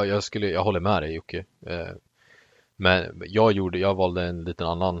 Nej, jag håller med dig, Jocke. Men jag valde en liten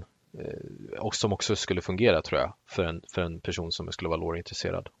annan som också skulle fungera, tror jag, för en person som skulle vara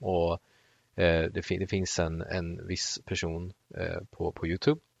lore-intresserad. Och det finns en viss person på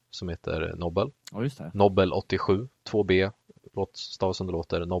YouTube som heter Nobel. Ja, just det. Nobel 87, 2B, stavas som det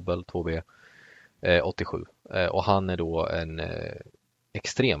låter, Nobel 2B 87. Och han är då en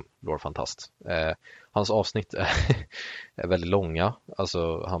extrem lore-fantast. Hans avsnitt är väldigt långa.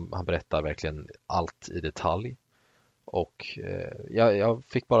 Alltså han berättar verkligen allt i detalj. Och jag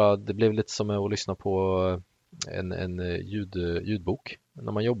fick bara, det blev lite som att lyssna på en ljudbok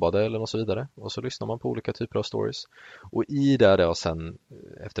när man jobbade eller något så vidare. Och så lyssnar man på olika typer av stories. Och i det och sen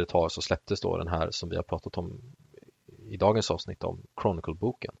efter ett tag så släpptes då den här som vi har pratat om i dagens avsnitt om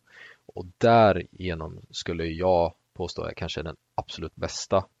Chronicle-boken. Och därigenom skulle jag påstå är kanske den absolut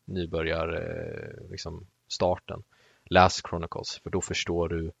bästa liksom starten. Läs Chronicles, för då förstår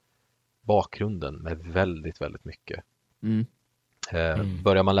du bakgrunden med väldigt, väldigt mycket.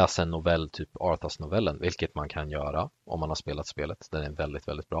 Börjar man läsa en novell, typ Arthas-novellen, vilket man kan göra om man har spelat spelet, den är väldigt,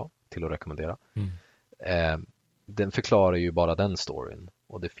 väldigt bra till att rekommendera. Den förklarar ju bara den storyn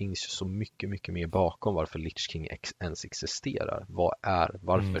och det finns ju så mycket, mycket mer bakom varför Lich King ens existerar.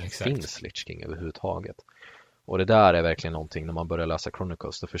 Varför finns Lich King överhuvudtaget? Och det där är verkligen någonting, när man börjar läsa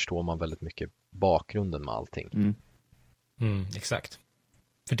Chronicles, då förstår man väldigt mycket bakgrunden med allting. Exakt.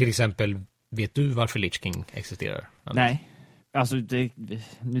 För till exempel, vet du varför Lich King existerar? Nej, alltså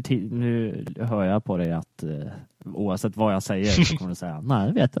nu hör jag på dig att oavsett vad jag säger så kommer du säga, nej,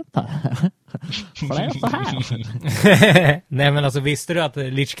 jag vet inte. För det är så här. Nej, men alltså visste du att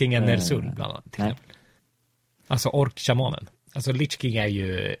Lich King är Ner'zhul bland annat? Till exempel? Alltså ork-shamanen. Alltså Lich King är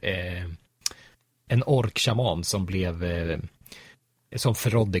ju en ork-shaman som som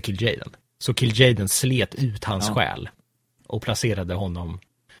förrådde Kil'jaeden. Så Kil'jaeden slet ut hans själ och placerade honom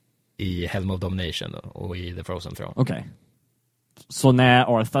i Helm of Domination och i The Frozen Throne. Okej. Så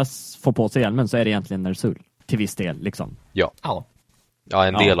när Arthas får på sig hjälmen så är det egentligen Ner'zhul till viss del liksom. Ja,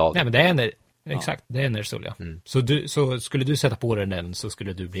 en del av det. Nej, men det är exakt, det är Ner'zhul, ja. Så skulle du sätta på den så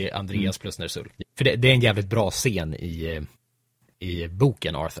skulle du bli Andreas plus Ner'zhul. För det är en jävligt bra scen i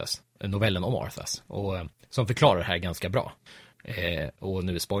boken Arthas, novellen om Arthas, och som förklarar det här ganska bra. Och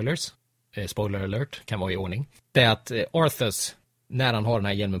nu spoilers. Spoiler alert, kan vara i ordning. Det är att Arthas, när han har den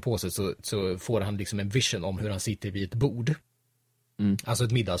här hjälmen på sig så får han liksom en vision om hur han sitter vid ett bord. Alltså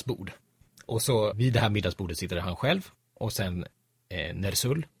ett middagsbord. Och så vid det här middagsbordet sitter han själv. Och sen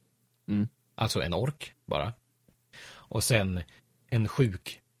Ner'zhul. Alltså en ork bara. Och sen en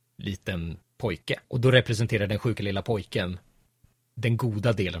sjuk liten pojke. Och då representerar den sjuka lilla pojken den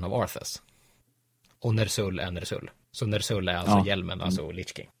goda delen av Arthas. Och Ner'zhul är Ner'zhul. Så Ner'zhul är alltså hjälmen, alltså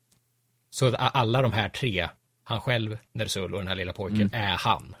Lich King. Så alla de här tre, han själv, Ner'zhul och den här lilla pojken, är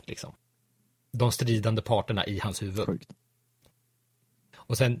han liksom. De stridande parterna i hans huvud. Sjukt.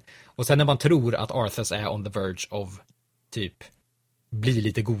 Och sen när man tror att Arthas är on the verge of typ bli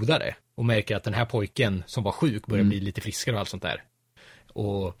lite godare och märker att den här pojken som var sjuk börjar bli lite friskare och allt sånt där.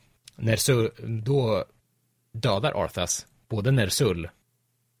 Och då dödar Arthas både Ner'zhul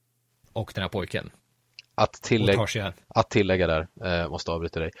och den här pojken. Att tillägga där, måste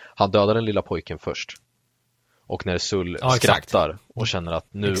avbryta dig. Han dödar den lilla pojken först. Och Ner'zhul skrattar och känner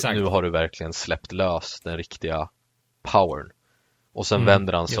att nu har du verkligen släppt lös den riktiga powern. Och sen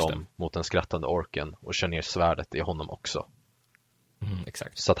vänder han sig om mot den skrattande orken och kör ner svärdet i honom också.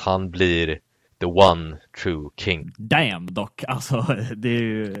 Exakt. Så att han blir the one true king. Damn dock, alltså det är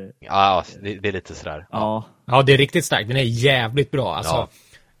ju... Ja, det är lite sådär. Ja, det är riktigt starkt. Den är jävligt bra. Alltså,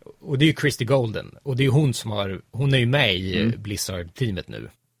 och det är ju Christy Golden. Och det är ju hon är ju med i Blizzard-teamet nu.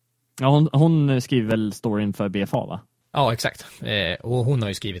 Ja, hon skriver väl storyn för BFA, va? Ja, exakt. Och hon har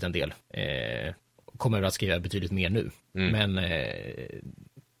ju skrivit en del. Kommer att skriva betydligt mer nu. Men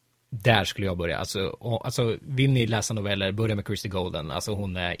där skulle jag börja. Alltså vill ni läsa noveller, börja med Christy Golden. Alltså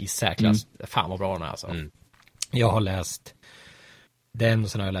hon är i särklass. Fan vad bra hon är alltså. Jag har läst den och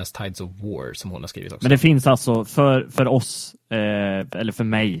sen har jag läst Tides of War som hon har skrivit också. Men det finns alltså för oss, eller för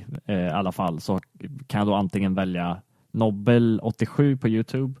mig i alla fall, så kan jag då antingen välja Nobel 87 på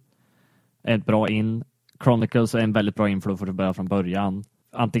YouTube. Ett bra in. Chronicles är en väldigt bra info för att börja från början.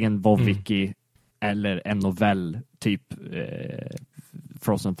 Antingen WoW-wiki eller en novell, typ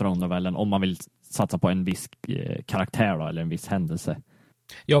Frozen Throne-novellen, om man vill satsa på en viss karaktär då, eller en viss händelse.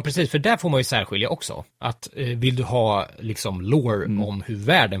 Ja, precis, för där får man ju särskilja också. Att vill du ha liksom lore om hur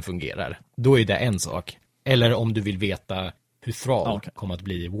världen fungerar, då är det en sak. Eller om du vill veta hur Thrall kommer att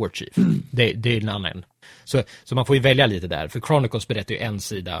bli War Chief. Det är en annan. Så man får ju välja lite där. För Chronicles berättar ju en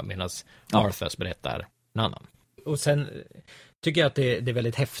sida medan Arthas berättar en annan. Och sen tycker jag att det är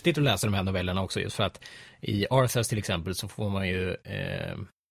väldigt häftigt att läsa de här novellerna också, just för att i Arthas till exempel så får man ju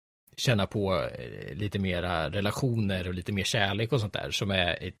känna på lite mera relationer och lite mer kärlek och sånt där, som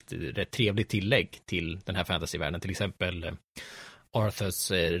är ett rätt trevligt tillägg till den här fantasyvärlden. Till exempel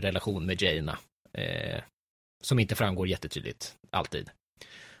Arthurs relation med Jaina, som inte framgår jättetydligt alltid.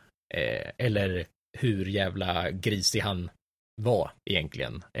 Eller hur jävla grisig han var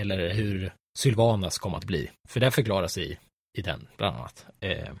egentligen. Eller hur Sylvanas kom att bli. För det förklaras i den bland annat.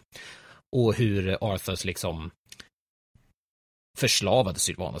 Och hur Arthurs liksom förslavade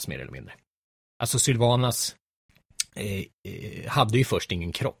Sylvanas mer eller mindre. Alltså Sylvanas hade ju först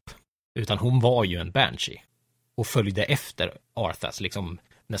ingen kropp, utan hon var ju en banshee och följde efter Arthas, liksom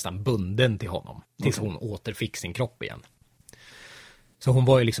nästan bunden till honom tills hon återfick sin kropp igen. Så hon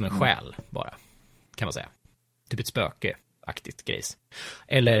var ju liksom en själ bara, kan man säga. Typ ett spökeaktigt grejs.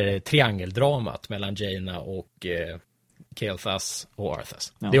 Eller triangeldramat mellan Jaina och Kael'thas och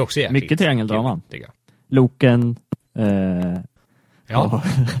Arthas. Det är också jäkligt. Mycket triangeldrama. Loken. Ja.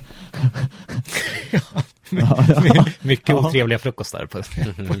 Mycket otrevliga frukostar på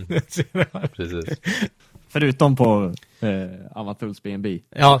Precis. Förutom på Thuls B&B.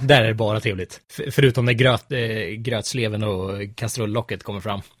 Ja, där är det bara trevligt. Förutom när grötsleven och kastrullocket kommer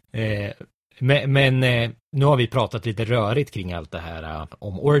fram. Men nu har vi pratat lite rörigt kring allt det här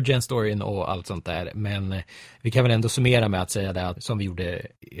om origin-storyn och allt sånt där. Men vi kan väl ändå summera med att säga det som vi gjorde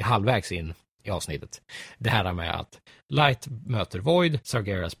halvvägs in i avsnittet. Det här med att Light möter Void,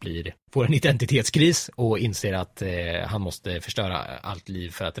 Sargeras får en identitetskris och inser att han måste förstöra allt liv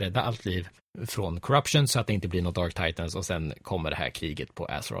för att rädda allt liv från corruption så att det inte blir något Dark Titans, och sen kommer det här kriget på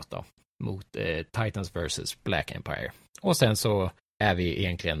Azeroth då, mot Titans versus Black Empire. Och sen så är vi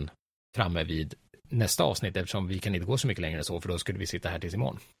egentligen framme vid nästa avsnitt, eftersom vi kan inte gå så mycket längre så, för då skulle vi sitta här tills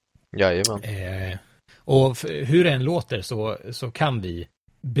imorgon. Jajamän. Och hur det än låter så kan vi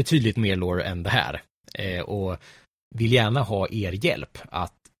betydligt mer lore än det här. Och vill gärna ha er hjälp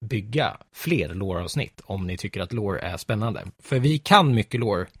att bygga fler lore-avsnitt om ni tycker att lore är spännande. För vi kan mycket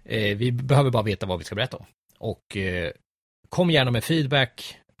lore. Vi behöver bara veta vad vi ska berätta om. Och kom gärna med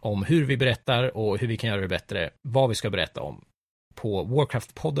feedback om hur vi berättar och hur vi kan göra det bättre, vad vi ska berätta om, på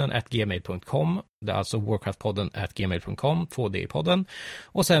warcraftpodden@gmail.com. Det är alltså warcraftpodden@gmail.com, 2D i podden.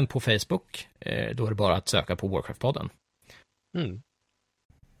 Och sen på Facebook, då är det bara att söka på Warcraftpodden.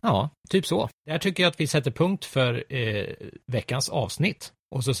 Ja, typ så. Där tycker jag att vi sätter punkt för veckans avsnitt.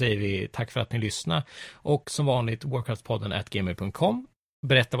 Och så säger vi tack för att ni lyssnar. Och som vanligt, warcraftpodden@gmail.com.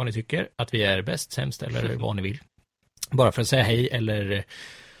 Berätta vad ni tycker, att vi är bäst, sämst eller vad ni vill. Bara för att säga hej eller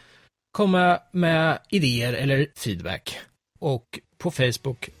komma med idéer eller feedback. Och på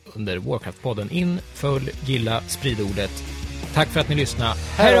Facebook under Warcraftpodden följ, gilla, sprid ordet. Tack för att ni lyssnar.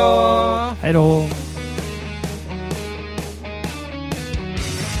 Hej då! Hej då!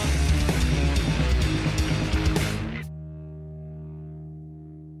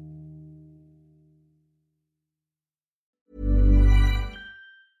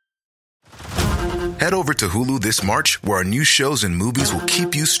 Head over to Hulu this March, where our new shows and movies will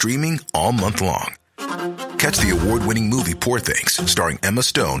keep you streaming all month long. Catch the award-winning movie Poor Things, starring Emma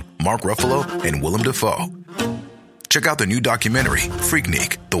Stone, Mark Ruffalo, and Willem Dafoe. Check out the new documentary,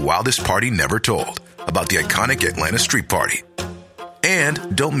 Freaknik, The Wildest Party Never Told, about the iconic Atlanta Street Party.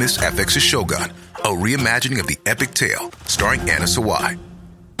 And don't miss FX's Shogun, a reimagining of the epic tale starring Anna Sawai.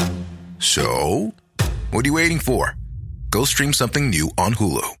 So, what are you waiting for? Go stream something new on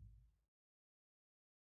Hulu.